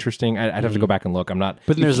kind of interesting. I'd have to go back and look. I'm not.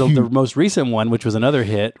 But then there's the most recent one, which was another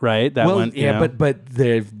hit, right? That one, but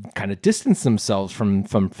they've kind of distanced themselves from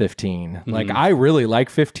 15. Like I really like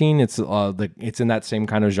 15. It's in that same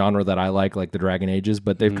kind of genre that I like the Dragon Ages,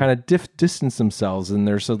 but they've kind of distanced themselves, and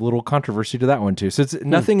there's a little controversy to that one too. So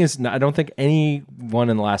nothing is. I don't think any one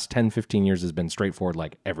in the last 10, 15 years has been straightforward.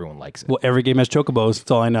 Like everyone likes it. Well, every game has chocobos. That's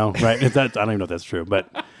all I know, right? I don't even know if that's true, but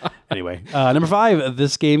anyway. Number 5,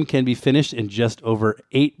 this game can be finished in just over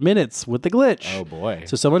 8 minutes with the glitch. Oh boy!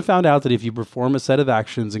 So someone found out that if you perform a set of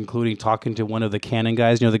actions, including talking to one of the cannon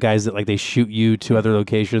guys, the guys that they shoot you to other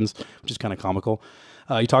locations, which is kind of comical.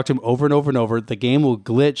 You talk to them over and over and over, the game will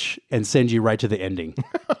glitch and send you right to the ending.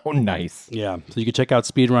 Oh, nice. Yeah. So you can check out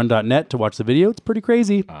speedrun.net to watch the video. It's pretty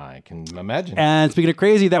crazy. I can imagine. And speaking of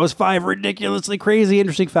crazy, that was 5 ridiculously crazy,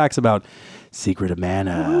 interesting facts about Secret of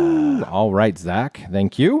Mana. Ooh, all right, Zach.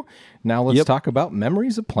 Thank you. Now let's talk about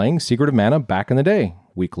memories of playing Secret of Mana back in the day.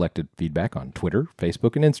 We collected feedback on Twitter,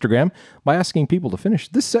 Facebook, and Instagram by asking people to finish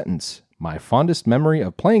this sentence. My fondest memory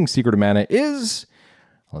of playing Secret of Mana is...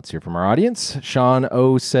 Let's hear from our audience. Sean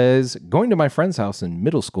O says, going to my friend's house in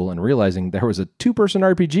middle school and realizing there was a 2-person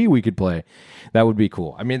RPG we could play. That would be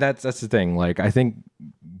cool. I mean, that's the thing. Like, I think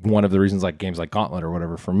one of the reasons games like Gauntlet or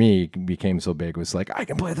whatever for me became so big was I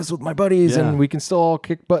can play this with my buddies and we can still all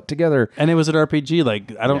kick butt together. And it was an RPG. I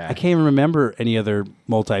can't even remember any other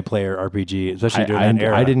multiplayer RPG, especially during that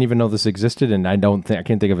era. I didn't even know this existed, and I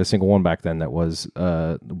can't think of a single one back then that was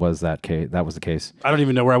that case. That was the case. I don't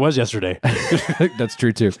even know where I was yesterday. That's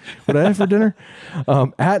true too. What did I have for dinner?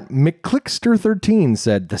 At McClickster13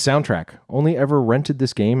 said the soundtrack. Only ever rented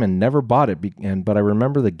this game and never bought it, but I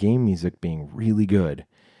remember the game music being really good.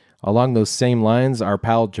 Along those same lines, our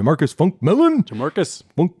pal Jamarcus Funk Melon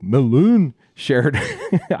shared.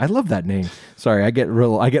 I love that name. Sorry, I get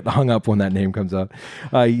hung up when that name comes up.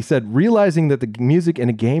 He said, realizing that the music in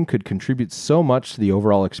a game could contribute so much to the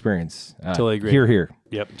overall experience. Totally agree. Here.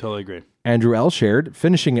 Yep, totally agree. Andrew L. shared,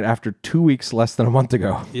 finishing it after 2 weeks less than a month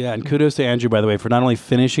ago. Yeah, and kudos to Andrew, by the way, for not only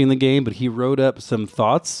finishing the game, but he wrote up some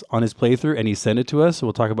thoughts on his playthrough and he sent it to us. So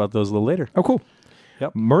we'll talk about those a little later. Oh, cool.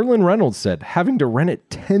 Yep. Merlin Reynolds said, having to rent it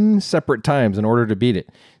 10 separate times in order to beat it.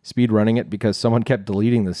 Speed running it because someone kept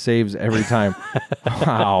deleting the saves every time.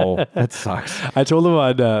 Wow, that sucks. I told him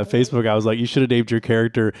on Facebook, I was like, you should have named your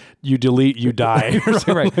character, you delete, you die.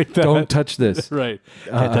 Right. Like don't touch this. Right.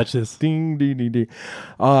 Can't touch this. Ding, ding, ding, ding.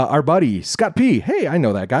 Our buddy, Scott P. Hey, I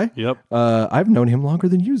know that guy. Yep. I've known him longer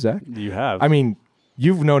than you, Zach. You have. I mean,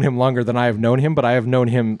 you've known him longer than I have known him, but I have known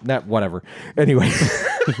him, whatever. Anyway.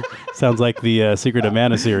 Sounds like the Secret of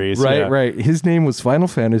Mana series. Right. His name was Final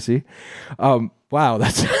Fantasy. Wow,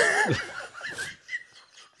 that's...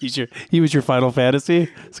 He was your Final Fantasy?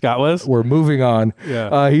 Scott was? We're moving on.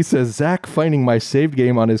 Yeah. He says, Zach finding my saved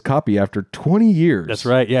game on his copy after 20 years. That's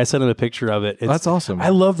right. Yeah, I sent him a picture of it. That's awesome. I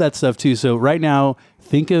love that stuff too. So right now,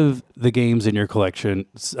 think of the games in your collection,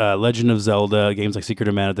 Legend of Zelda, games like Secret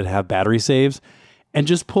of Mana that have battery saves, and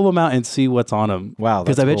just pull them out and see what's on them. Wow,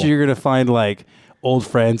 because I bet you're going to find old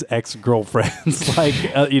friends, ex-girlfriends,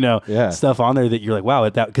 stuff on there that you're like, wow,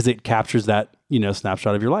 because it captures that,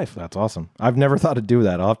 snapshot of your life. That's awesome. I've never thought to do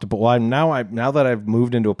that. I'll have to put, now that I've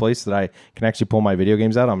moved into a place that I can actually pull my video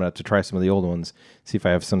games out, I'm going to have to try some of the old ones, see if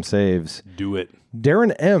I have some saves. Do it.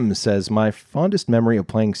 Darren M says, my fondest memory of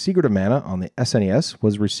playing Secret of Mana on the SNES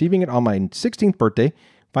was receiving it on my 16th birthday,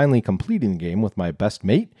 finally completing the game with my best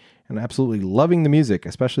mate, and absolutely loving the music,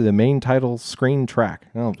 especially the main title screen track.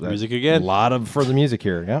 Oh, music again. A lot of further music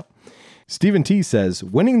here. Yeah. Stephen T says,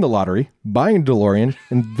 winning the lottery, buying a DeLorean,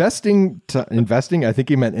 investing, I think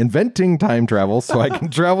he meant inventing time travel so I can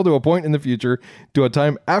travel to a point in the future to a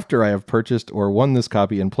time after I have purchased or won this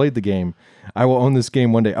copy and played the game. I will own this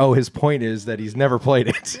game one day. Oh, his point is that he's never played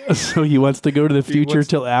it. So he wants to go to the future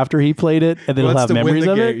till after he played it, and then he'll have memories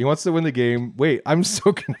of it? He wants to win the game. Wait, I'm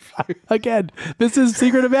so confused. Again, this is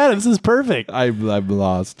Secret of Mana. This is perfect. I'm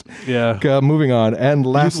lost. Yeah. Moving on. And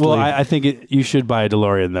lastly... Well, I think you should buy a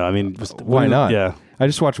DeLorean, though. I mean... Why not? Yeah. I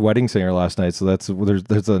just watched Wedding Singer last night, so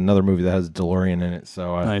there's another movie that has DeLorean in it.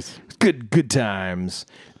 So nice. Good times.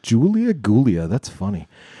 Julia Gulia. That's funny.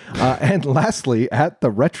 And lastly, at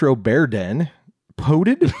the Retro Bear Den...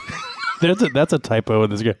 Poded? That's a typo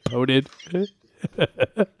in this guy. Poded.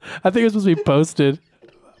 I think it's supposed to be posted,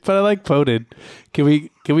 but I like poded. Can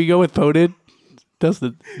we go with poded?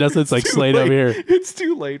 It's like Slate over here. It's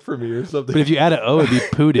too late for me or something. But if you add an O, it'd be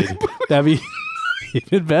pooted. That'd be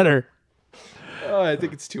even better. Oh, I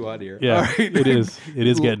think it's too hot here. Yeah, right. It is. It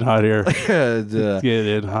is getting hot here. It's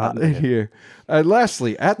getting hot here.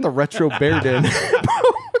 Lastly, at the Retro Bear Den.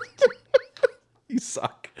 You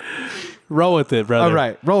suck. Roll with it, brother. All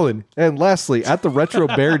right, rolling. And lastly, at the Retro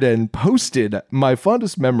Bear Den, posted my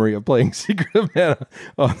fondest memory of playing Secret of Mana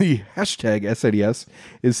on the hashtag SNES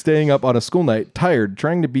is staying up on a school night, tired,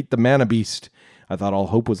 trying to beat the Mana Beast. I thought all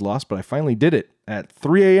hope was lost, but I finally did it at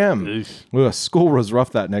 3 a.m. School was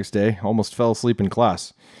rough that next day. Almost fell asleep in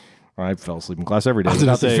class. I fell asleep in class every day.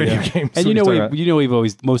 Games. And we've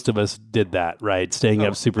always, most of us did that, right? Staying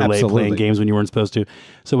up super late, playing games when you weren't supposed to.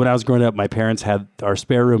 So when I was growing up, my parents had our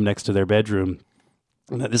spare room next to their bedroom.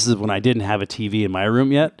 And this is when I didn't have a TV in my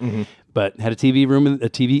room yet, but had a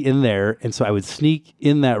TV in there. And so I would sneak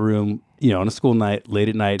in that room, on a school night, late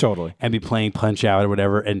at night, and be playing Punch Out or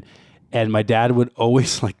whatever. And my dad would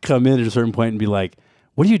always like come in at a certain point and be like,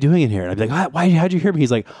 "What are you doing in here?" And I'd be like, how'd you hear me?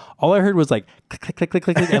 He's like, all I heard was like, click, click, click,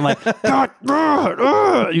 click, click, and like,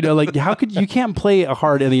 like how could you can't play a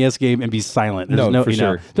hard NES game and be silent? There's no, for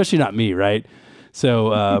sure. Especially not me, right?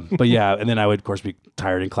 So, but yeah, and then I would, of course, be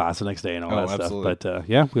tired in class the next day and all that stuff. But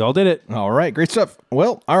yeah, we all did it. All right, great stuff.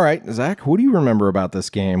 Well, all right, Zach, what do you remember about this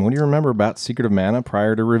game? What do you remember about Secret of Mana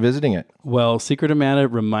prior to revisiting it? Well, Secret of Mana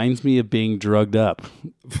reminds me of being drugged up.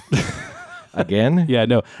 Again? Yeah,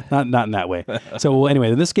 no, not in that way. So anyway,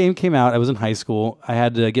 when this game came out, I was in high school. I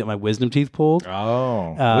had to get my wisdom teeth pulled.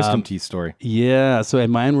 Oh, wisdom teeth story. Yeah, so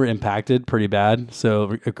and mine were impacted pretty bad. So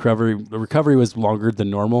the recovery was longer than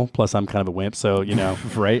normal. Plus, I'm kind of a wimp, so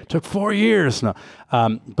right. Took 4 years. No,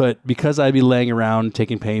 but because I'd be laying around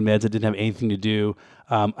taking pain meds, I didn't have anything to do.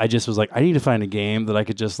 I just was like, I need to find a game that I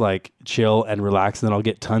could just like chill and relax, and then I'll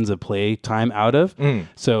get tons of play time out of.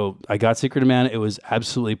 So I got Secret of Mana. It was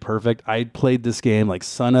absolutely perfect. I played this game like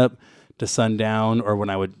sun up to sundown, or when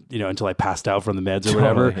I would, until I passed out from the meds or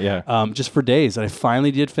whatever. Yeah. Just for days. And I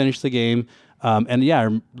finally did finish the game. And yeah,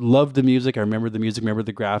 I loved the music. I remember the music, remember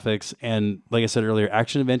the graphics. And like I said earlier,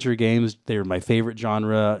 action adventure games, they were my favorite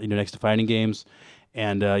genre, next to fighting games.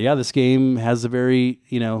 And yeah, this game has a very,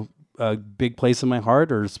 a big place in my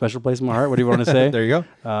heart, or a special place in my heart, whatever you want to say. There you go.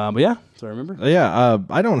 But yeah, so I remember.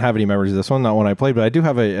 I don't have any memories of this one, not when I played, but I do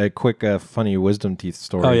have a quick, funny wisdom teeth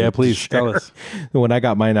story. Oh yeah, please tell us. When I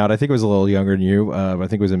got mine out, I think it was a little younger than you. I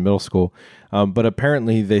think it was in middle school. But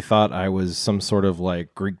apparently they thought I was some sort of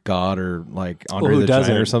like Greek god or like Andre the Giant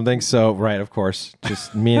or something. So, right, of course,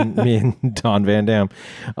 just me and Don Van Dam,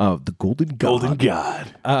 the Golden God. Golden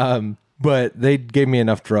God. But they gave me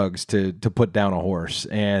enough drugs to put down a horse.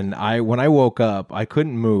 And when I woke up, I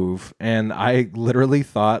couldn't move. And I literally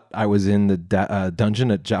thought I was in the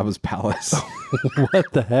dungeon at Jabba's palace.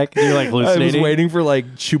 What the heck? You're like hallucinating? I was waiting for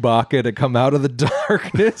like Chewbacca to come out of the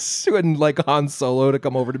darkness and like Han Solo to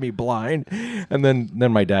come over to me blind. And then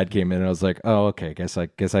my dad came in and I was like, oh, okay, guess I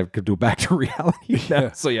could go back to reality now.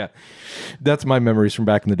 Yeah. So yeah, that's my memories from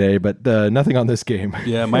back in the day, but nothing on this game.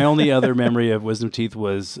 Yeah, my only other memory of wisdom teeth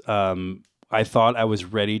was I thought I was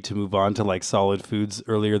ready to move on to like solid foods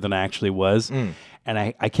earlier than I actually was. And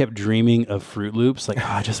I kept dreaming of Fruit Loops. Like,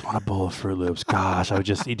 I just want a bowl of Fruit Loops. Gosh, I would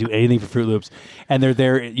just do anything for Fruit Loops. And they're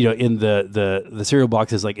there, in the cereal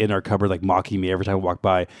boxes, like in our cupboard, like mocking me every time I walk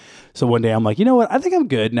by. So one day I'm like, you know what? I think I'm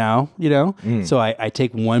good now, So I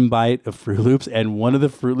take one bite of Fruit Loops, and one of the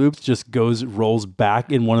Fruit Loops just rolls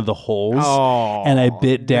back in one of the holes. Oh, and I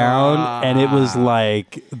bit down, and it was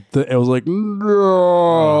like,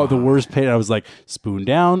 no, the worst pain. I was like, spoon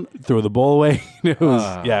down, throw the bowl away. It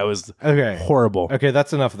was, it was okay. horrible. Okay,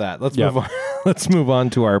 that's enough of that. Let's move on. let's move on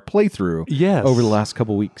to our playthrough. Yes. Over the last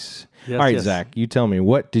couple weeks. Yes, all right, yes. Zach, you tell me,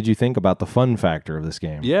 what did you think about the fun factor of this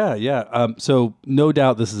game? Yeah. So no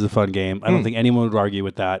doubt this is a fun game. I don't think anyone would argue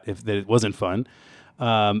with that if that it wasn't fun.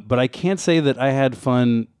 But I can't say that I had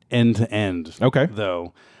fun end to end. Okay.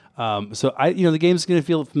 Though. So the game's going to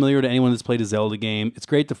feel familiar to anyone that's played a Zelda game. It's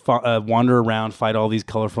great to wander around, fight all these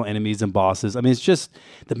colorful enemies and bosses. I mean, it's just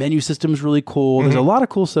the menu system's really cool. There's a lot of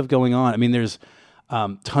cool stuff going on. I mean, there's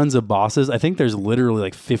tons of bosses. I think there's literally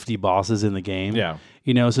like 50 bosses in the game. Yeah.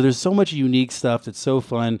 So there's so much unique stuff that's so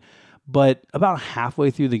fun. But about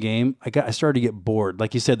halfway through the game, I started to get bored.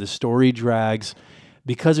 Like you said, the story drags.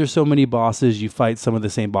 Because there's so many bosses, you fight some of the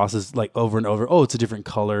same bosses like over and over. Oh, it's a different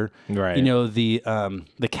color. Right.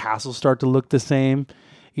 The castles start to look the same.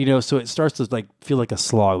 So it starts to like feel like a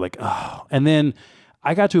slog. Like, oh. And then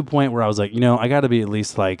I got to a point where I was like, I got to be at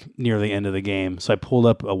least like near the end of the game. So I pulled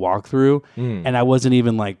up a walkthrough, and I wasn't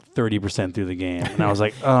even like 30% through the game. And I was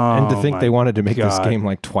like, oh, and to think they wanted to make God. this game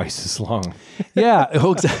like twice as long. Yeah,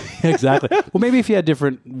 exactly. Well, maybe if you had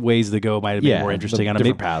different ways to go, it might have been more interesting.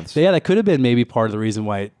 Different paths. Yeah, that could have been maybe part of the reason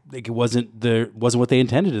why it wasn't what they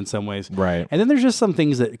intended in some ways. Right. And then there's just some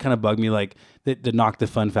things that kind of bug me, like that knock the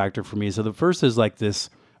fun factor for me. So the first is like this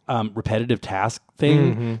repetitive task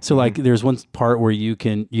thing. So like there's one part where you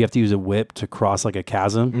have to use a whip to cross like a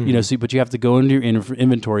chasm, but you have to go into your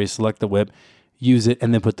inventory, select the whip, use it,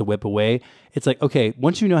 and then put the whip away. It's like, okay,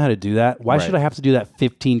 once you know how to do that, why should I have to do that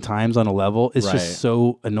 15 times on a level? It's just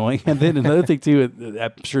so annoying. And then another thing too,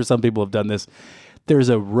 I'm sure some people have done this. There's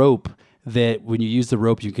a rope that when you use the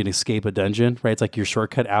rope, you can escape a dungeon, right? It's like your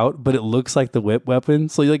shortcut out, but it looks like the whip weapon.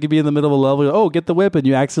 So you'd be in the middle of a level, get the whip, and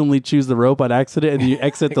you accidentally choose the rope on accident, and you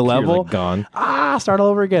exit the level. You're like gone. Start all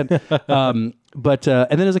over again. And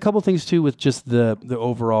then there's a couple things too with just the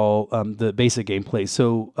overall the basic gameplay.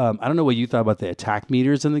 So I don't know what you thought about the attack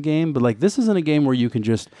meters in the game, but like this isn't a game where you can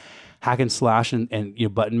just hack and slash and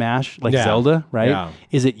button mash like Zelda, right? Yeah.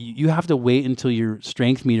 Is it you have to wait until your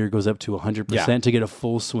strength meter goes up to 100% to get a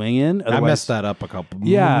full swing in? Otherwise, I messed that up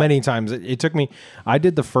many times. It took me, I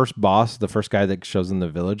did the first boss, the first guy that shows in the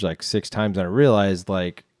village like 6 times, and I realized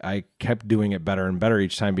like I kept doing it better and better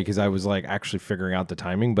each time because I was like actually figuring out the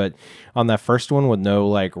timing. But on that first one with no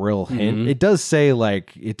like real hint, it does say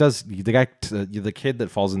like the kid that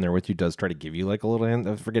falls in there with you does try to give you like a little hint.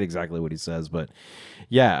 I forget exactly what he says, but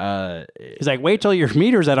yeah, he's like, wait till your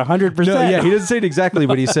meter's at 100%. No, yeah, he doesn't say it exactly,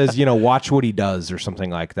 but he says, watch what he does or something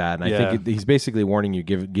like that. And I think he's basically warning you,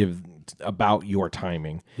 give about your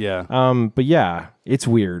timing. Yeah. But yeah, it's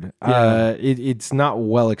weird. Yeah. It's not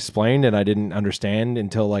well explained, and I didn't understand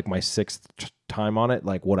until like my 6th time on it,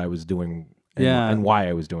 like what I was doing and why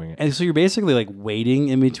I was doing it. And so you're basically like waiting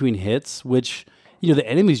in between hits, which the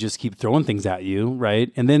enemies just keep throwing things at you,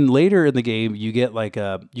 right? And then later in the game, you get like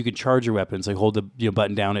you can charge your weapons, like hold the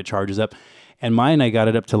button down, it charges up. And mine, I got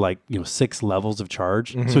it up to like 6 levels of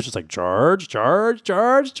charge, so it's just like charge,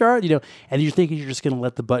 and you're thinking you're just gonna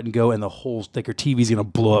let the button go, and the whole like your TV's gonna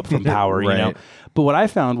blow up from power, right. But what I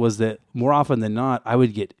found was that more often than not, I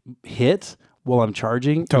would get hit while I'm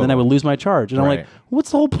charging, and then I would lose my charge, and I'm like,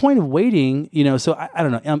 what's the whole point of waiting? So I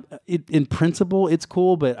don't know. In principle, it's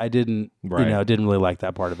cool, but I didn't, didn't really like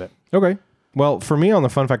that part of it. Okay. Well, for me on the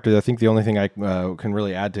fun factor, I think the only thing I can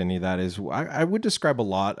really add to any of that is I would describe a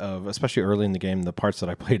lot of, especially early in the game, the parts that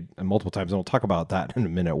I played multiple times, and we'll talk about that in a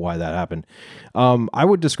minute, why that happened. I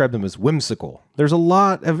would describe them as whimsical. There's a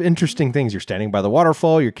lot of interesting things. You're standing by the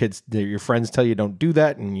waterfall, your friends tell you don't do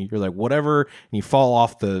that, and you're like, whatever, and you fall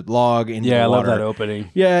off the log into the water. Yeah, I love that opening.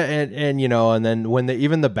 Yeah, and then when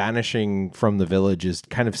even the banishing from the village is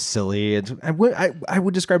kind of silly. I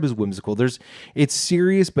would describe it as whimsical. It's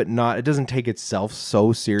serious, but it doesn't take itself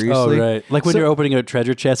so seriously. Oh, right. Like when you're opening a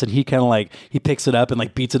treasure chest and he kind of like, he picks it up and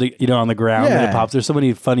like beats it, on the ground and it pops. There's so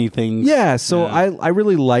many funny things. Yeah. So I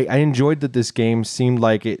really I enjoyed that this game seemed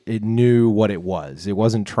like it knew what it was. It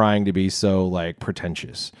wasn't trying to be so like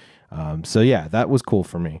pretentious. So yeah, that was cool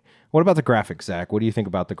for me. What about the graphics, Zach? What do you think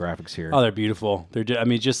about the graphics here? Oh, they're beautiful. They're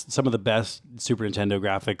just some of the best Super Nintendo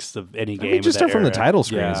graphics of any game. Just from the title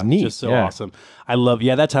screen is neat. Just so awesome. I love.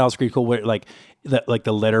 That title screen cool. Where like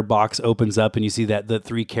the letter box opens up and you see that the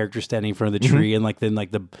 3 characters standing in front of the tree and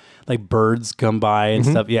the birds come by and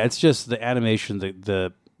stuff. Yeah, it's just the animation.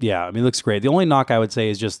 It looks great. The only knock I would say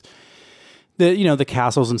is just the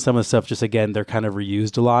castles and some of the stuff. Just again, they're kind of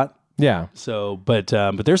reused a lot. Yeah. So, but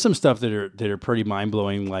there's some stuff that are pretty mind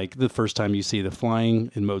blowing. Like the first time you see the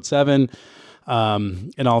flying in Mode 7,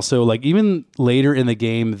 And also, like, even later in the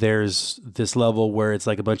game, there's this level where it's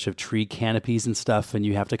like a bunch of tree canopies and stuff, and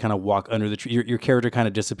you have to kind of walk under the tree. Your character kind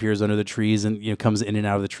of disappears under the trees and, comes in and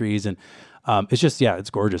out of the trees. And it's just, it's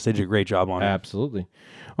gorgeous. They did a great job on it. Absolutely.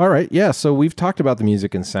 All right. Yeah. So we've talked about the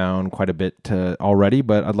music and sound quite a bit already,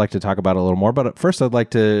 but I'd like to talk about it a little more. But first,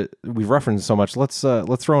 we've referenced so much. Let's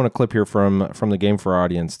throw in a clip here from the game for our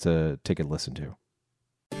audience to take a listen to.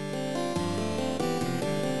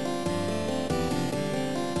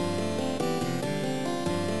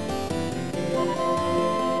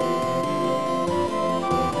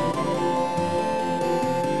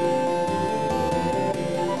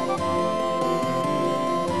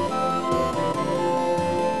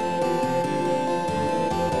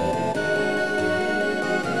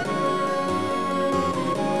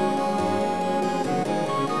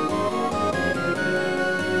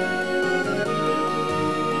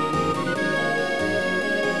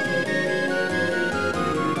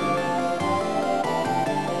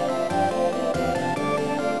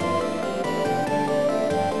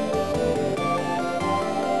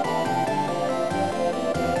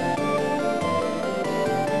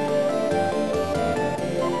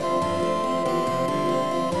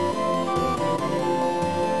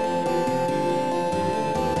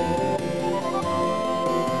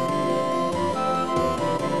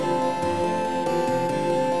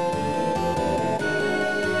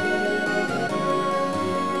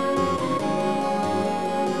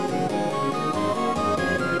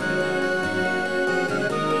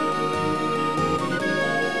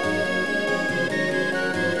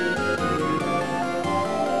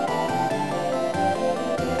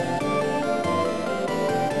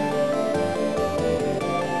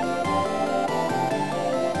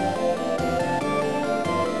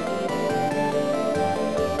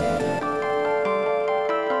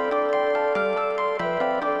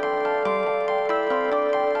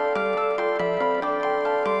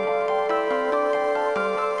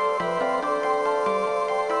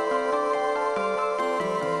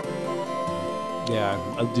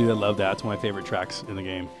 Dude, I love that. It's one of my favorite tracks in the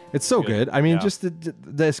game. It's so good. I mean, just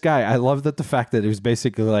this guy, I love that the fact that it was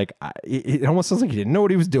basically like, it almost sounds like he didn't know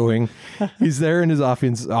what he was doing. He's there in his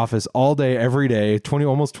office all day, every day,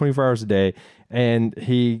 almost 24 hours a day. And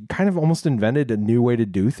he kind of almost invented a new way to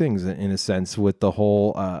do things in a sense with the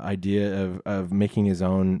whole idea of making his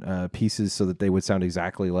own pieces so that they would sound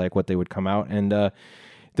exactly like what they would come out. And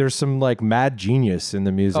there's some like mad genius in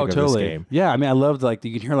the music of this game. Yeah, I mean, I loved like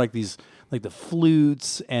you can hear like these like the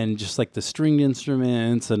flutes and just like the stringed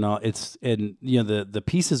instruments and all. The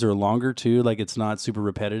pieces are longer too. Like it's not super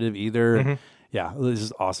repetitive either. Mm-hmm. Yeah, this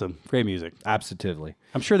is awesome. Great music. Absolutely.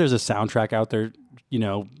 I'm sure there's a soundtrack out there,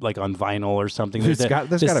 like on vinyl or something. There's got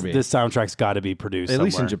to be. This soundtrack's got to be produced at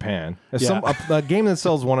least in Japan. A game that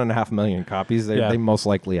sells 1.5 million copies, they most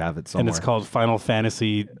likely have it somewhere. And it's called Final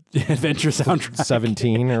Fantasy Adventure Soundtrack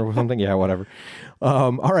 17 or something. Yeah, whatever.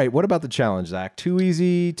 All right. What about the challenge, Zach? Too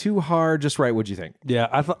easy, too hard? Just right. What'd you think? Yeah,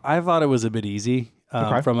 I thought it was a bit easy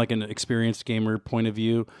from like an experienced gamer point of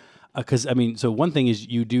view. Because so one thing is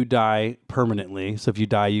you do die permanently. So if you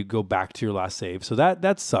die, you go back to your last save. So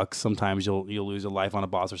that sucks. Sometimes you'll lose a life on a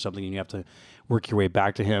boss or something, and you have to work your way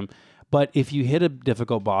back to him. But if you hit a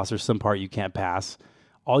difficult boss or some part you can't pass,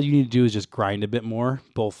 all you need to do is just grind a bit more,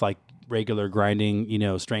 both like regular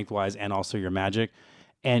grinding, strength wise, and also your magic,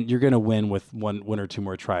 and you're gonna win with one or two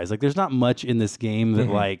more tries. Like there's not much in this game that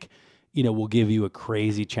will give you a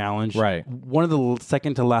crazy challenge. Right. One of the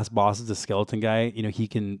second to last bosses, the skeleton guy, he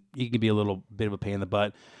can be a little bit of a pain in the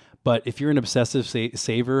butt. But if you're an obsessive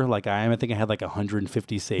saver like I am, I think I had like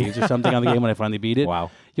 150 saves or something on the game when I finally beat it.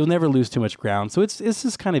 Wow. You'll never lose too much ground. So it's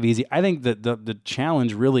just kind of easy. I think that the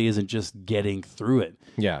challenge really isn't just getting through it.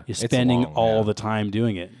 Yeah. You're spending all the time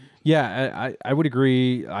doing it. Yeah, I would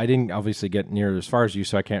agree. I didn't obviously get near as far as you,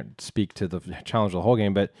 so I can't speak to the challenge of the whole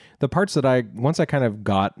game. But the parts that once I kind of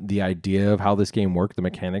got the idea of how this game worked, the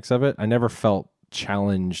mechanics of it, I never felt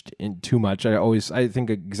challenged in too much. I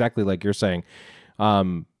think exactly like you're saying.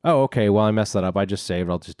 Okay, well, I messed that up. I just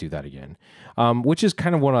saved. I'll just do that again. Which is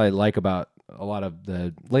kind of what I like about a lot of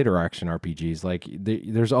the later action RPGs. Like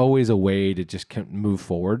there's always a way to just move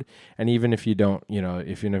forward, and even if you don't,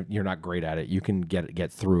 if you're not great at it, you can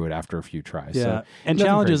get through it after a few tries. Yeah, so, and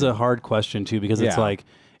challenge is a hard question too, because it's like,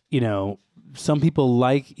 some people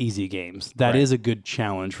like easy games. That is a good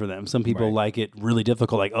challenge for them. Some people like it really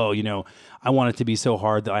difficult. Like, I want it to be so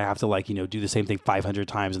hard that I have to do the same thing 500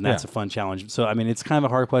 times, and that's a fun challenge. So it's kind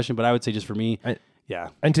of a hard question, but I would say just for me. Yeah.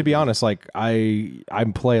 And to be honest, like I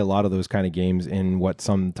play a lot of those kind of games in what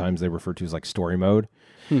sometimes they refer to as like story mode.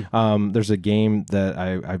 There's a game that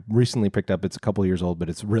I recently picked up. It's a couple years old, but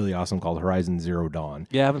it's really awesome, called Horizon Zero Dawn.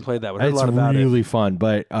 Yeah, I haven't played that one. It's really fun,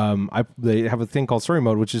 but they have a thing called story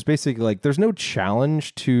mode, which is basically like there's no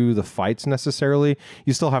challenge to the fights necessarily.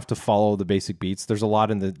 You still have to follow the basic beats. There's a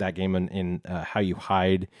lot in that game in how you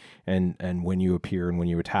hide and when you appear and when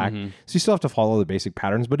you attack. So you still have to follow the basic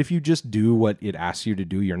patterns, but if you just do what it asks you to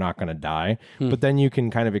do, you're not going to die. But then you can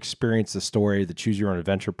kind of experience the story, the choose your own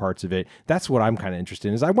adventure parts of it. That's what I'm kind of interested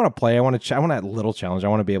in. Is I want to play. I want that little challenge. I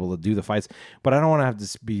want to be able to do the fights, but I don't want to have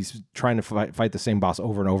to be trying to fight the same boss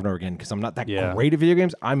over and over and over again because I'm not that great at video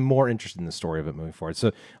games. I'm more interested in the story of it moving forward.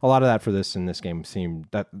 So a lot of that for this in this game seemed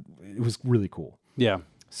that it was really cool. Yeah.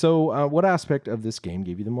 So, what aspect of this game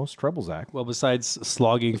gave you the most trouble, Zach? Well, besides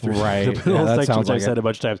slogging through the middle section, which I've said a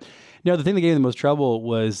bunch of times. No, the thing that gave me the most trouble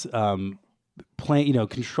was playing,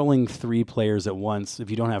 controlling 3 players at once if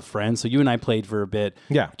you don't have friends. So you and I played for a bit.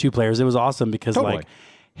 Yeah. 2 players. It was awesome because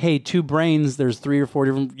hey, 2 brains, there's 3 or 4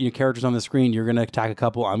 different characters on the screen. You're going to attack a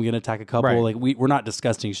couple. I'm going to attack a couple. Right. Like we're not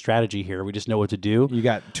discussing strategy here. We just know what to do. You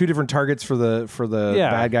got 2 different targets for the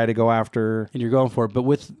bad guy to go after. And you're going for it. But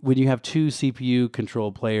when you have 2 CPU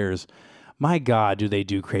controlled players, my God, do they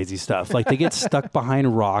do crazy stuff? Like they get stuck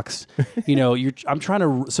behind rocks. I'm trying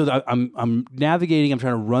to. I'm navigating. I'm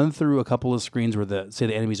trying to run through a couple of screens where the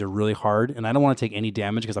enemies are really hard, and I don't want to take any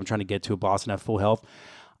damage because I'm trying to get to a boss and have full health.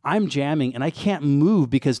 I'm jamming and I can't move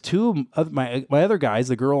because 2 of my other guys,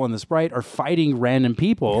 the girl and the sprite, are fighting random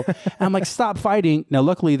people. And I'm like, stop fighting. Now,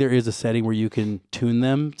 luckily, there is a setting where you can tune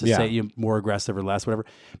them to say you're more aggressive or less, whatever.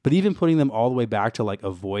 But even putting them all the way back to like a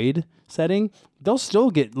void setting, they'll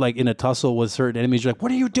still get like in a tussle with certain enemies. You're like,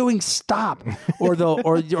 what are you doing? Stop! Or they'll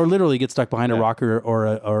or literally get stuck behind a rock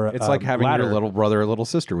or it's like having ladder. your little brother or little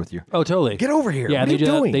sister with you. Oh, totally. Get over here. Yeah, what are you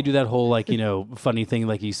doing? They do that whole like funny thing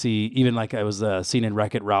like you see even like I was seen in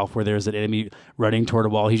Wreck-It Ralph where there's an enemy running toward a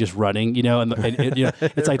wall. He's just running, and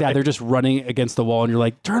it's like that. They're just running against the wall, and you're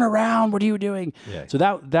like, turn around! What are you doing? Yeah. So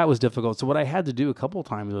that was difficult. So what I had to do a couple of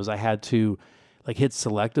times was I had to like hit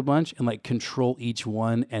select a bunch and like control each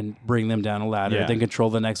one and bring them down a ladder, then control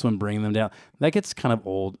the next one, bring them down. That gets kind of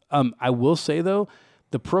old. I will say though,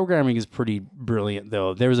 the programming is pretty brilliant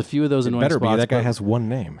though. There was a few of those annoying spots. That guy has one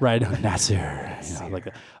name. Right. Nasir. Like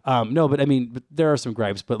that. No, but I mean, there are some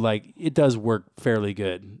gripes, but like it does work fairly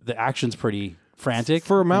good. The action's pretty frantic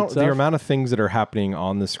for the amount of things that are happening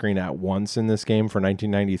on the screen at once in this game for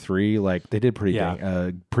 1993. Like they did pretty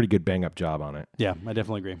good bang up job on it. Yeah, I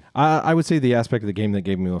definitely agree. I would say the aspect of the game that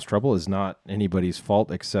gave me most trouble is not anybody's fault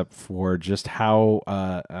except for just how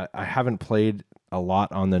I haven't played a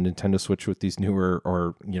lot on the Nintendo Switch with these newer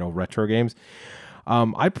or retro games.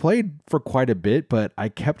 I played for quite a bit, but I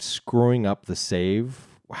kept screwing up the save.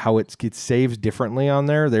 How it saves differently on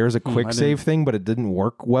there. There's a quick save thing, but it didn't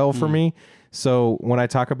work well for me. So when I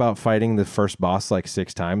talk about fighting the first boss like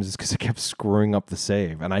 6 times, it's because I kept screwing up the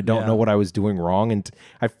save, and I don't know what I was doing wrong. And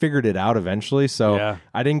I figured it out eventually. So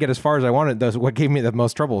I didn't get as far as I wanted. What gave me the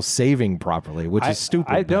most trouble was saving properly, which is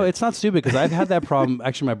stupid. No, it's not stupid because I've had that problem.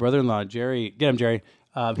 Actually, my brother-in-law Jerry, get him, Jerry.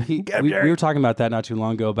 We were talking about that not too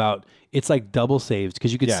long ago about it's like double saves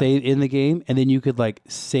because you could save in the game and then you could like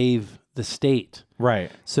save the state.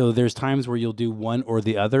 Right. So there's times where you'll do one or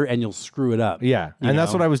the other and you'll screw it up. Yeah. And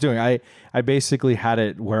that's what I was doing. I basically had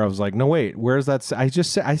it where I was like, no, wait, where's that? I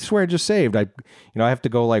swear I just saved. I have to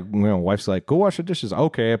go like, wife's like, go wash the dishes.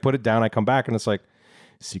 Okay. I put it down. I come back and it's like,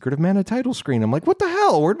 Secret of Mana title screen. I'm like, what the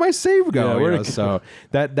hell? Where'd my save go? Yeah, so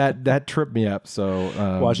that tripped me up.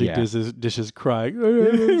 So washing dishes, crying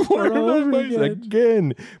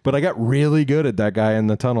again. But I got really good at that guy in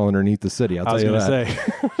the tunnel underneath the city. I was going to say,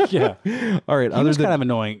 yeah. All right. He was kind of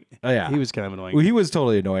annoying. Yeah, he was kind of annoying. Well, he was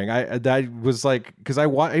totally annoying. I was like, because I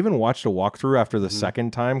even watched a walkthrough after the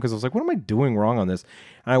second time because I was like, what am I doing wrong on this?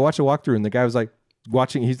 And I watched a walkthrough and the guy was like,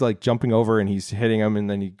 he's like jumping over and he's hitting him and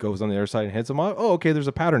then he goes on the other side and hits him. Oh, okay, there's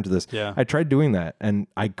a pattern to this. Yeah. I tried doing that and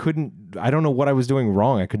I don't know what I was doing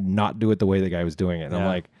wrong. I could not do it the way the guy was doing it. And I'm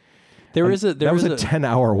like, that was a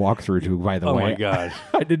 10-hour walkthrough too, by the way. Oh my God.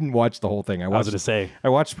 I didn't watch the whole thing. I was going to say. I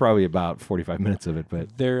watched probably about 45 minutes of it,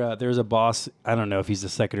 but there's a boss. I don't know if he's the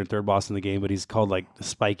second or third boss in the game, but he's called like the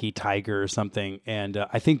Spiky Tiger or something. And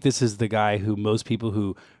I think this is the guy who most people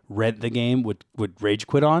who rent the game would rage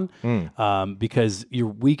quit on because you're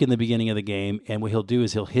weak in the beginning of the game. And what he'll do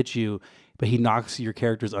is he'll hit you, but he knocks your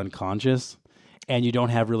characters unconscious. And you don't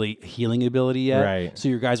have really healing ability yet. Right. So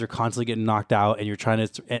your guys are constantly getting knocked out and you're trying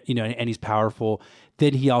to, and he's powerful.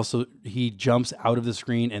 Then he jumps out of the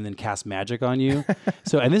screen and then casts magic on you.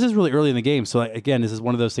 And this is really early in the game. So like, again, this is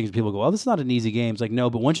one of those things people go, oh, this is not an easy game. It's like, no,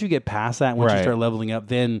 but once you get past that, once you start leveling up,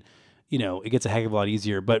 then it gets a heck of a lot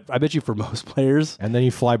easier. But I bet you for most players. And then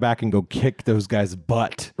you fly back and go kick those guys'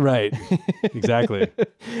 butt. Right. Exactly.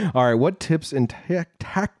 All right. What tips and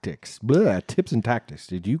tactics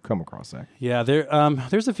did you come across, Zach? Yeah,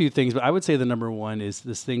 there's a few things, but I would say the number one is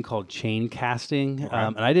this thing called chain casting.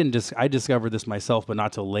 And I discovered this myself, but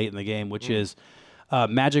not till late in the game, which is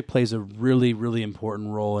magic plays a really, really important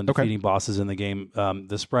role in defeating bosses in the game.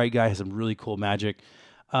 The sprite guy has some really cool magic.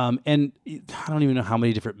 And I don't even know how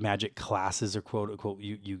many different magic classes or quote unquote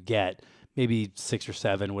you get, maybe 6 or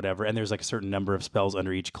 7, whatever. And there's like a certain number of spells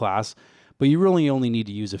under each class, but you really only need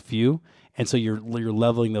to use a few. And so you're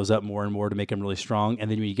leveling those up more and more to make them really strong. And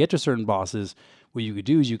then when you get to certain bosses, what you could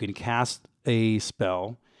do is you can cast a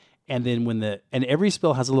spell. And then every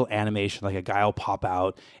spell has a little animation, like a guy will pop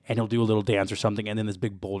out and he'll do a little dance or something. And then this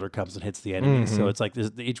big boulder comes and hits the enemy. So it's like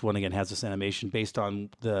each one again has this animation based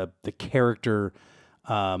on the character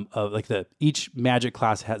of like each magic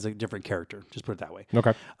class has a different character. Just put it that way.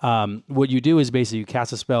 Okay. What you do is basically you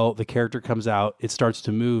cast a spell, the character comes out, it starts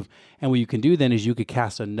to move, and what you can do then is you could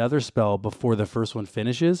cast another spell before the first one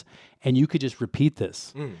finishes, and you could just repeat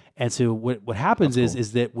this. And so what happens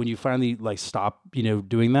is that when you finally like stop,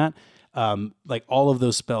 doing that, like all of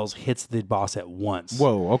those spells hits the boss at once.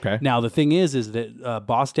 Whoa, okay. Now the thing is that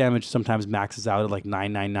boss damage sometimes maxes out at like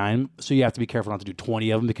 999, so you have to be careful not to do 20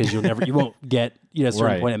 of them because you won't get a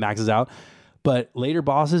certain point it maxes out. But later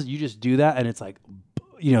bosses, you just do that and it's like,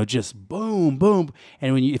 just boom, boom,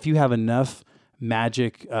 and if you have enough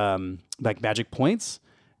magic, like magic points,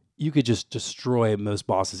 you could just destroy most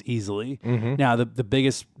bosses easily. Now, the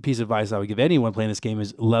biggest piece of advice I would give anyone playing this game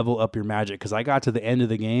is level up your magic, because I got to the end of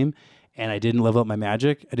the game and I didn't level up my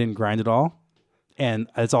magic. I didn't grind at all. And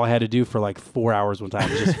that's all I had to do for like 4 hours one time.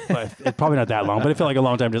 It's probably not that long, but it felt like a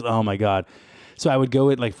long time. Just, oh my God. So I would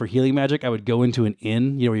go for healing magic, I would go into an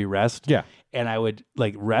inn, where you rest. Yeah. And I would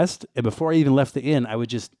like rest. And before I even left the inn, I would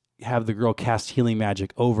just have the girl cast healing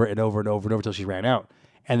magic over and over and over and over until she ran out.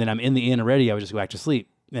 And then I'm in the inn already. I would just go back to sleep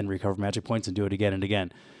and recover magic points and do it again and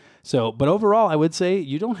again. So, but overall, I would say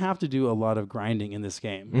you don't have to do a lot of grinding in this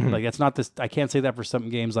game. Like that's not this. I can't say that for some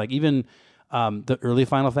games. Like even the early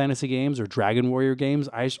Final Fantasy games or Dragon Warrior games,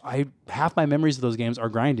 I half my memories of those games are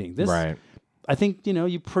grinding. This, right. I think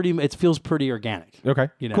it feels pretty organic. Okay,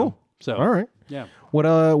 cool. So all right. Yeah. What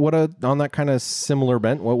on that kind of similar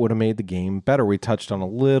bent, what would have made the game better? We touched on a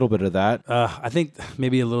little bit of that. I think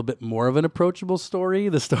maybe a little bit more of an approachable story.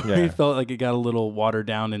 The story felt like it got a little watered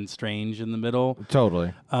down and strange in the middle.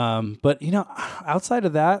 Totally. But outside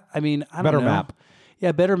of that, I mean, I don't know. Better map.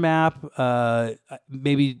 Yeah, better map.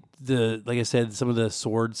 Maybe like I said, some of the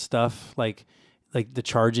sword stuff, like the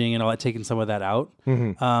charging and all that, taking some of that out.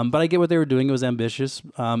 But I get what they were doing. It was ambitious.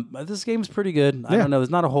 This game's pretty good. I don't know. There's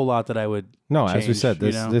not a whole lot that I would change, as we said,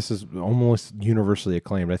 this is almost universally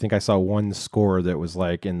acclaimed. I think I saw one score that was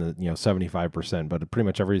like in the 75%, but pretty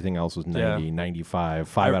much everything else was 90, 95,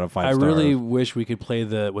 5 out of 5 stars. I really wish we could play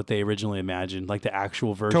what they originally imagined, like the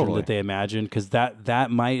actual version that they imagined, because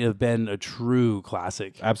that might have been a true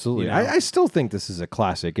classic. Absolutely. I still think this is a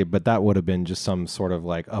classic, but that would have been just some sort of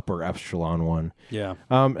like upper epsilon one. Yeah.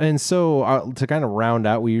 And so to kind of round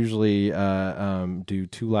out, we usually do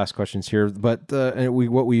 2 last questions here, but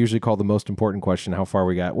what we usually call the most important question, how far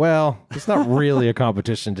we got. Well, it's not really a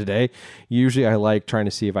competition today. Usually I like trying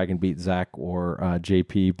to see if I can beat Zach or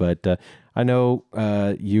JP, but I know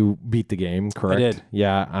you beat the game, correct? I did.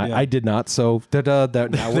 Yeah, I did not. So now we're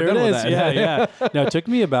done with that. Yeah. No, it took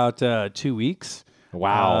me about 2 weeks.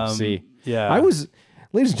 Wow. See. Yeah.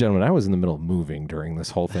 Ladies and gentlemen, I was in the middle of moving during this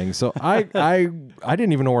whole thing, so I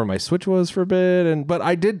didn't even know where my Switch was for a bit, but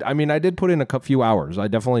I did put in a few hours. I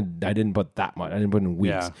didn't put that much. I didn't put in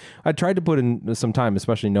weeks. Yeah. I tried to put in some time,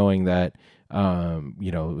 especially knowing that it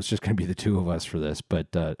was just going to be the 2 of us for this,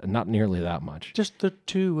 but not nearly that much. Just the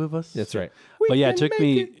 2 of us. That's right. But yeah, it took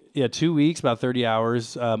me 2 weeks, about 30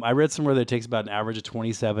 hours. I read somewhere that it takes about an average of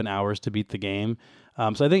 27 hours to beat the game.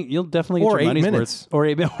 So I think you'll definitely get your money's worth. Or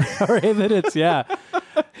 8 minutes. Yeah.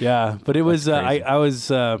 Yeah. But it was, I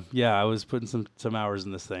was putting some hours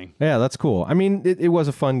in this thing. Yeah, that's cool. I mean, it was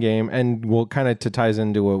a fun game, and we'll kind of ties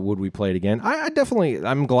into would we play it again?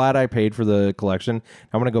 I'm glad I paid for the collection.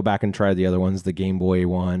 I'm going to go back and try the other ones, the Game Boy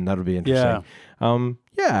one. That'll be interesting.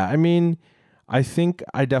 Yeah. I mean, I think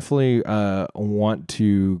I definitely want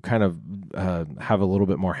to kind of have a little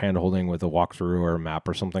bit more hand-holding with a walkthrough or a map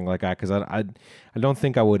or something like that, because I don't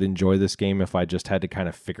think I would enjoy this game if I just had to kind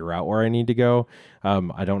of figure out where I need to go.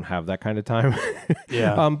 I don't have that kind of time.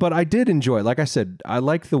 Yeah. But I did enjoy it. Like I said, I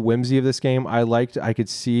like the whimsy of this game. I could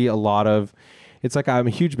see a lot of it's like I'm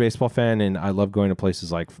a huge baseball fan, and I love going to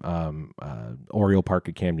places like Oriole Park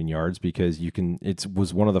at Camden Yards because it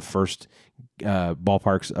was one of the first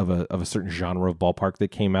ballparks of a certain genre of ballpark that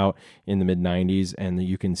came out in the mid 90s, and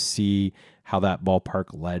you can see how that ballpark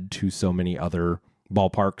led to so many other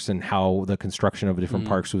ballparks and how the construction of different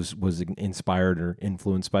parks was inspired or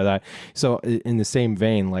influenced by that. So in the same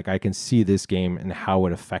vein, like I can see this game and how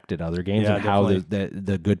it affected other games and how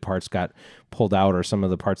the good parts got pulled out or some of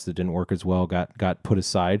the parts that didn't work as well got put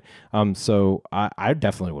aside. So I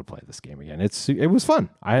definitely would play this game again. It was fun.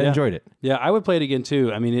 I enjoyed it. Yeah, I would play it again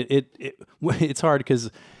too. I mean, it's hard because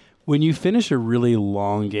when you finish a really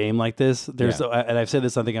long game like this, and I've said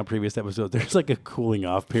this I think on previous episodes, there's like a cooling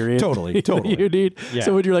off period. Totally. You need. Yeah.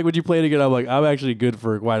 So when you're like, would you play it again? I'm like, I'm actually good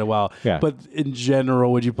for quite a while. Yeah. But in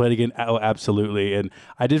general, would you play it again? Oh, absolutely. And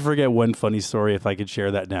I did forget one funny story. If I could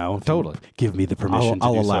share that now, totally. Give me the permission.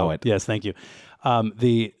 I'll allow it. Yes, thank you.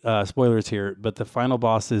 The spoilers here, but the final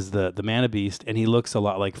boss is the Mana Beast, and he looks a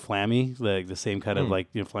lot like Flammy, the same kind of like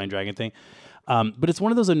flying dragon thing. But it's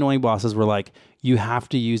one of those annoying bosses where like you have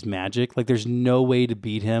to use magic. Like there's no way to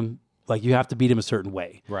beat him. Like you have to beat him a certain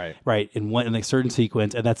way. Right. In a certain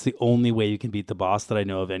sequence. And that's the only way you can beat the boss that I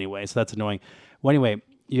know of anyway. So that's annoying. Well, anyway,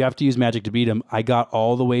 you have to use magic to beat him. I got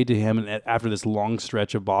all the way to him and after this long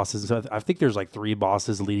stretch of bosses. So I think there's like 3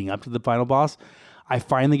 bosses leading up to the final boss. I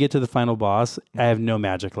finally get to the final boss. I have no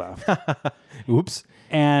magic left. Oops.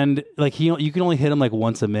 And like you can only hit him like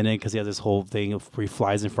once a minute because he has this whole thing where he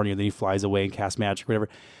flies in front of you, and then he flies away and casts magic, or whatever.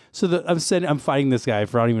 So I'm fighting this guy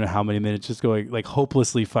for I don't even know how many minutes, just going like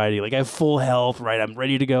hopelessly fighting. Like I have full health, right? I'm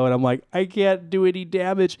ready to go, and I'm like, I can't do any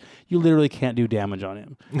damage. You literally can't do damage on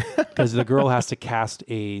him because the girl has to cast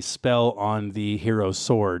a spell on the hero's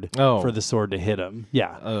sword for the sword to hit him.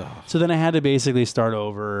 Yeah. Ugh. So then I had to basically start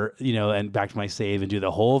over, and back to my save and do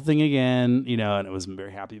the whole thing again, and I wasn't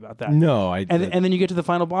very happy about that. No, and then you get to the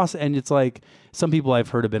final boss, and it's like some people I've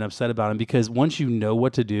heard have been upset about him because once you know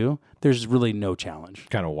what to do, there's really no challenge.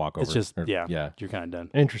 Kind of walk over. It's just you're kind of done.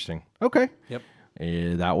 Interesting. Okay. Yep.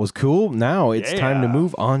 That was cool. Now it's time to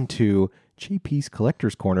move on to JP's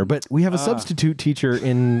Collector's Corner, but we have a substitute teacher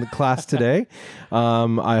in class today.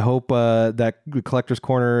 I hope that Collector's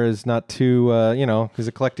Corner is not too, is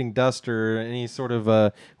it collecting dust or any sort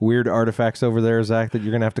of weird artifacts over there, Zach, that you're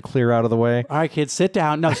going to have to clear out of the way? All right, kids, sit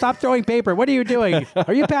down. No, stop throwing paper. What are you doing?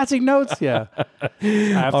 Are you passing notes? Yeah.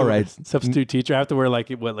 All right. Substitute teacher. I have to wear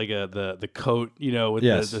the coat,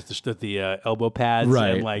 with the elbow pads.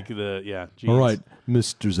 Right. And like geez. All right,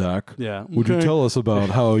 Mr. Zach. Yeah. Would you tell us about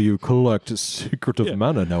how you collect Secret of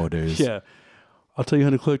Mana nowadays? Yeah. I'll tell you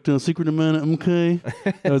how to collect Secret of Mana, okay?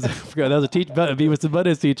 That was a teacher, Beavis the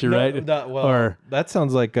Butthead teacher, right? That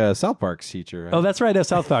sounds like South Park's teacher. Right? Oh, that's right. That's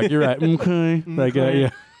South Park. You're right. Okay. Like,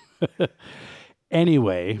 yeah.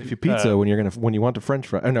 Anyway, if you pizza when you want to French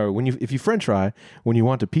fry, if you French fry when you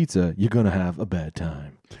want a pizza, you're gonna have a bad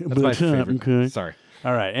time. That's my favorite. Okay. Sorry.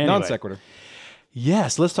 All right. Anyway. Non sequitur.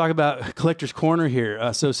 Yes, let's talk about Collector's Corner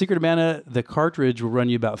here. So Secret of Mana, the cartridge will run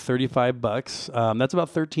you about $35. That's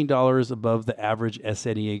about $13 above the average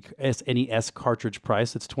SNES cartridge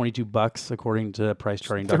price. It's $22 according to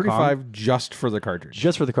PriceCharting.com. $35 just for the cartridge.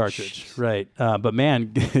 Just for the cartridge, Jeez. Right. But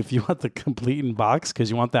man, if you want the complete in box because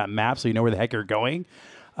you want that map so you know where the heck you're going,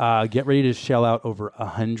 get ready to shell out over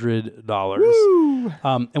 $100. Woo!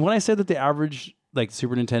 And when I said that the average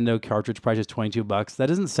Super Nintendo cartridge price is $22. That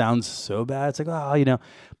doesn't sound so bad. It's like,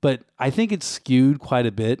 but I think it's skewed quite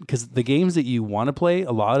a bit because the games that you want to play,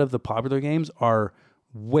 a lot of the popular games are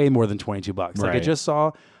way more than $22. Right. Like I just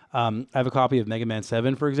saw, I have a copy of Mega Man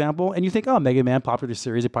 7, for example, and you think, Mega Man, popular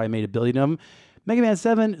series, they probably made 1 billion of them. Mega Man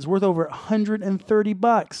 7 is worth over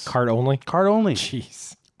 $130. Card only? Card only.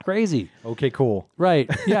 Jeez. Crazy. Okay, cool. Right.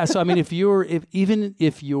 Yeah. So, I mean, if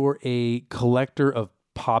you're a collector of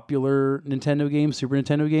popular Nintendo games, Super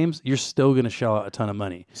Nintendo games, you're still going to shell out a ton of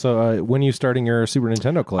money. So when are you starting your Super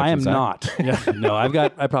Nintendo collection? I am not. No,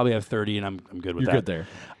 I probably have 30 and I'm good with that. You're good there.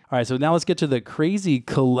 All right, so now let's get to the crazy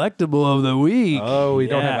collectible of the week. Oh, we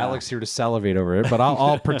don't have Alex here to salivate over it, but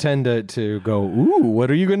I'll pretend to go, ooh,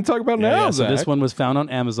 what are you going to talk about now, So this one was found on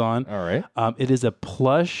Amazon. All right. It is a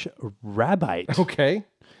plush rabbite. Okay.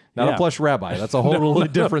 Not a plush rabbi. That's a whole really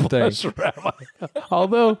different thing.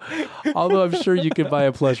 although I'm sure you could buy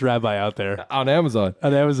a plush rabbi out there on Amazon.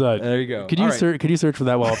 There you go. Could you search for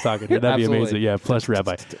that while I'm talking here? That'd be amazing. Yeah, plush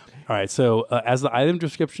rabbi. All right. So as the item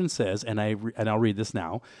description says, and I'll read this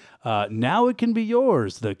now. Now it can be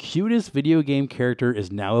yours. The cutest video game character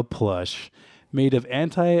is now a plush. Made of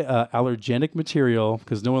anti-allergenic material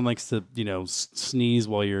because no one likes to sneeze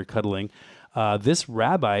while you're cuddling. This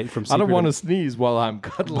Rabite from Secret I don't want to sneeze while I'm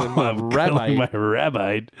cuddling my Rabite. My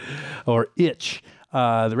Rabite, or Itch.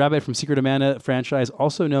 The Rabite from Secret of Mana franchise,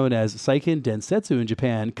 also known as Seiken Densetsu in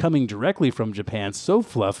Japan, coming directly from Japan, so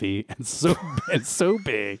fluffy and so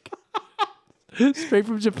big. Straight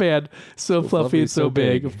from Japan, so fluffy and so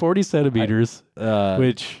big. 40 centimeters,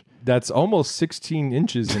 which... That's almost 16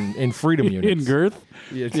 inches in freedom units. In girth?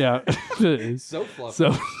 Yeah. So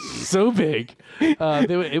fluffy. So big.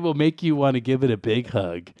 It will make you want to give it a big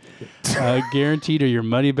hug. Guaranteed or your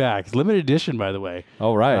money back. It's limited edition, by the way.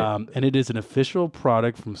 All right. And it is an official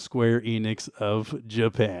product from Square Enix of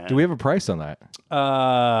Japan. Do we have a price on that?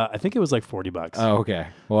 I think it was like $40. Oh, okay.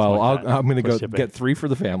 Well, I'm going to go get 3 for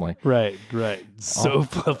the family. Right. So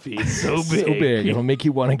fluffy, so big. So big. It'll make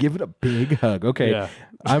you want to give it a big hug. Okay. Yeah.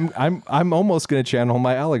 I'm almost going to channel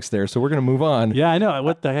my Alex there, so we're going to move on. Yeah, I know.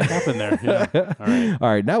 What the heck happened there? Yeah. All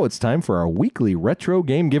right. Now it's time for our weekly retro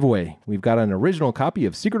game giveaway. We've got an original copy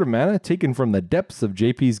of Secret of Mana taken from the depths of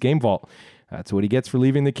JP's Game Vault. That's what he gets for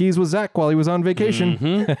leaving the keys with Zach while he was on vacation.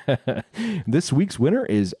 Mm-hmm. This week's winner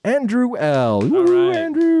is Andrew L. All right.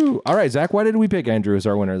 Andrew. All right, Zach, why did we pick Andrew as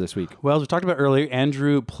our winner this week? Well, as we talked about earlier,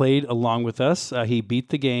 Andrew played along with us. He beat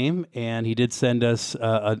the game, and he did send us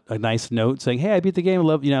a nice note saying, "Hey, I beat the game. I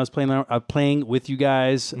love, I was playing with you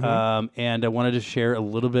guys, and I wanted to share a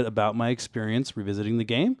little bit about my experience revisiting the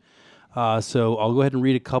game." So I'll go ahead and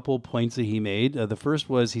read a couple points that he made. The first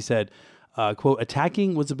was, he said, quote,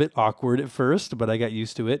 "Attacking was a bit awkward at first, but I got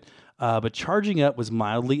used to it. But charging up was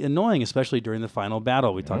mildly annoying, especially during the final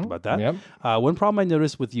battle." We talked about that. Yep. One problem I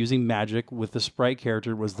noticed with using magic with the sprite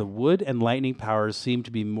character was the wood and lightning powers seemed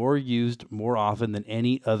to be used more often than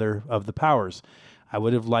any other of the powers. I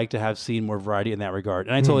would have liked to have seen more variety in that regard.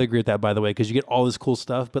 And I totally agree with that, by the way, because you get all this cool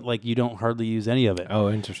stuff, but like you don't hardly use any of it. Oh,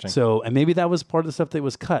 interesting. So, and maybe that was part of the stuff that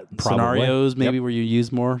was cut. Probably. Scenarios, maybe where you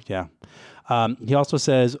use more. Yeah. He also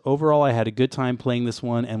says, overall, I had a good time playing this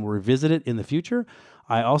one and will revisit it in the future.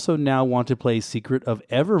 I also now want to play Secret of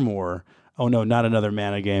Evermore. Oh, no, not another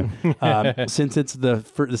Mana game. Since it's the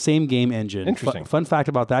same game engine. Interesting. Fun fact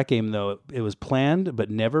about that game, though, it was planned but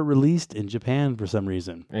never released in Japan for some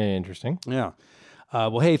reason. Interesting. Yeah.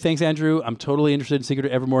 Well, hey, thanks, Andrew. I'm totally interested in Secret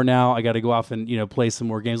of Evermore now. I got to go off and play some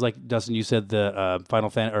more games. Like Dustin, you said the Final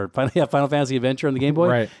Fantasy Adventure on the Game Boy.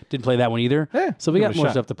 Right. Didn't play that one either. Yeah, so we got more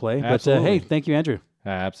stuff to play. Absolutely. But hey, thank you, Andrew.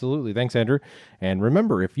 Absolutely. Thanks, Andrew. And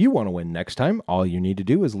remember, if you want to win next time, all you need to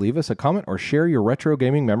do is leave us a comment or share your retro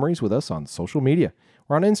gaming memories with us on social media.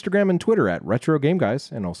 We're on Instagram and Twitter at Retro Game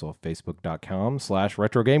Guys, and also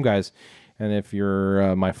Facebook.com/Retro Game Guys. And if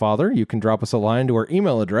you're my father, you can drop us a line to our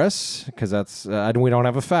email address, because that's we don't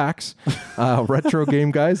have a fax.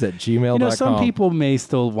 retrogameguys@gmail.com. Some people may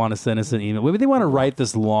still want to send us an email. Maybe they want to write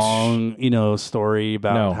this long, story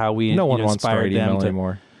about how we no one wants to write them email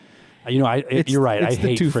anymore. You're right. I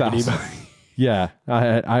hate freaking email. Yeah,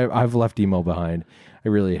 I've left email behind. I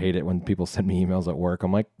really hate it when people send me emails at work.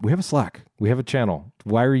 I'm like, we have a Slack. We have a channel.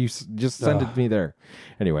 Why are you just send it to me there?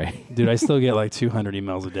 Anyway. Dude, I still get like 200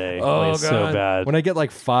 emails a day. Oh, it's so bad. When I get like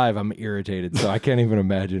 5, I'm irritated. So I can't even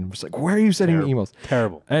imagine. I'm just like, why are you sending me emails?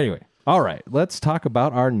 Terrible. Anyway. All right, let's talk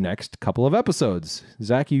about our next couple of episodes.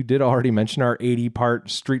 Zach, you did already mention our 80-part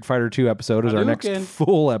Street Fighter 2 episode as our next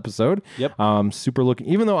full episode. Yep. Super looking.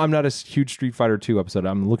 Even though I'm not a huge Street Fighter 2 episode,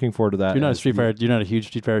 I'm looking forward to that. You're not a huge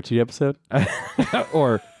Street Fighter 2 episode,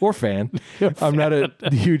 or fan. I'm not a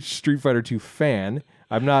huge Street Fighter 2 fan.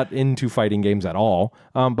 I'm not into fighting games at all,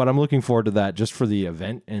 but I'm looking forward to that just for the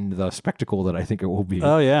event and the spectacle that I think it will be.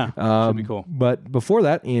 Oh, yeah. Should be cool. But before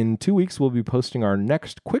that, in 2 weeks, we'll be posting our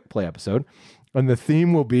next Quick Play episode, and the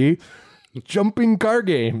theme will be jumping car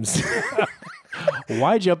games.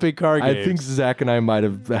 Why jumping car games? I think Zach and I might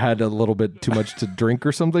have had a little bit too much to drink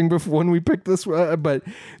or something before when we picked this. But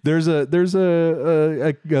there's a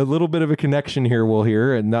little bit of a connection here. We'll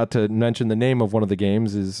hear, and not to mention the name of one of the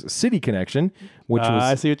games is City Connection, which was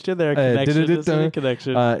I see what you did there.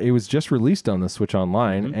 Connection. It was just released on the Switch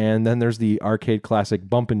Online, and then there's the arcade classic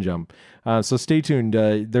Bump and Jump. So stay tuned.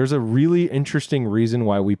 There's a really interesting reason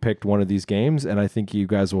why we picked one of these games, and I think you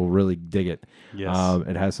guys will really dig it. Yes.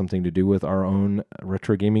 It has something to do with our own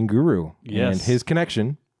retro gaming guru and his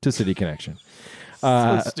connection to City Connection.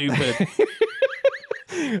 So stupid.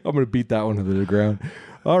 I'm going to beat that one to the ground.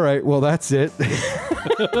 All right, well, that's it.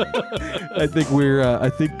 I think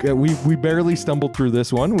we barely stumbled through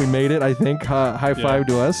this one. We made it, I think. High five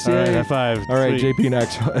to us. All right, high five. All right, JP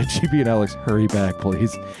and Alex, hurry back,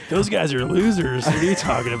 please. Those guys are losers. What are you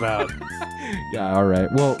talking about? Yeah, all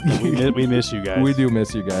right. Well, we miss you guys. We do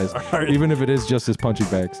miss you guys, even if it is just as punchy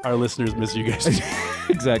bags. Our listeners miss you guys.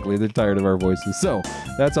 Exactly. They're tired of our voices. So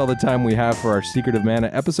that's all the time we have for our Secret of Mana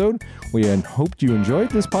episode. We hoped you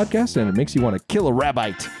enjoyed this podcast and it makes you want to kill a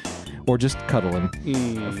rabbite or just cuddle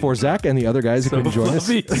him. For Zach and the other guys who couldn't join us.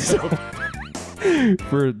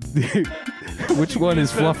 For which one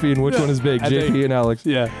is fluffy and which one is big? JP and Alex.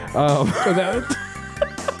 Yeah.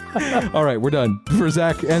 All right, we're done. For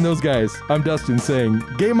Zach and those guys, I'm Dustin saying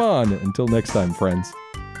game on. Until next time, friends.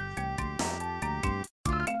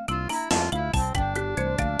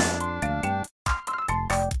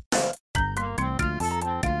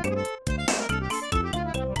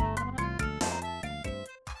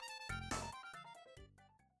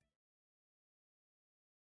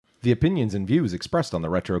 The opinions and views expressed on the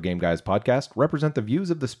Retro Game Guys podcast represent the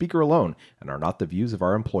views of the speaker alone and are not the views of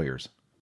our employers.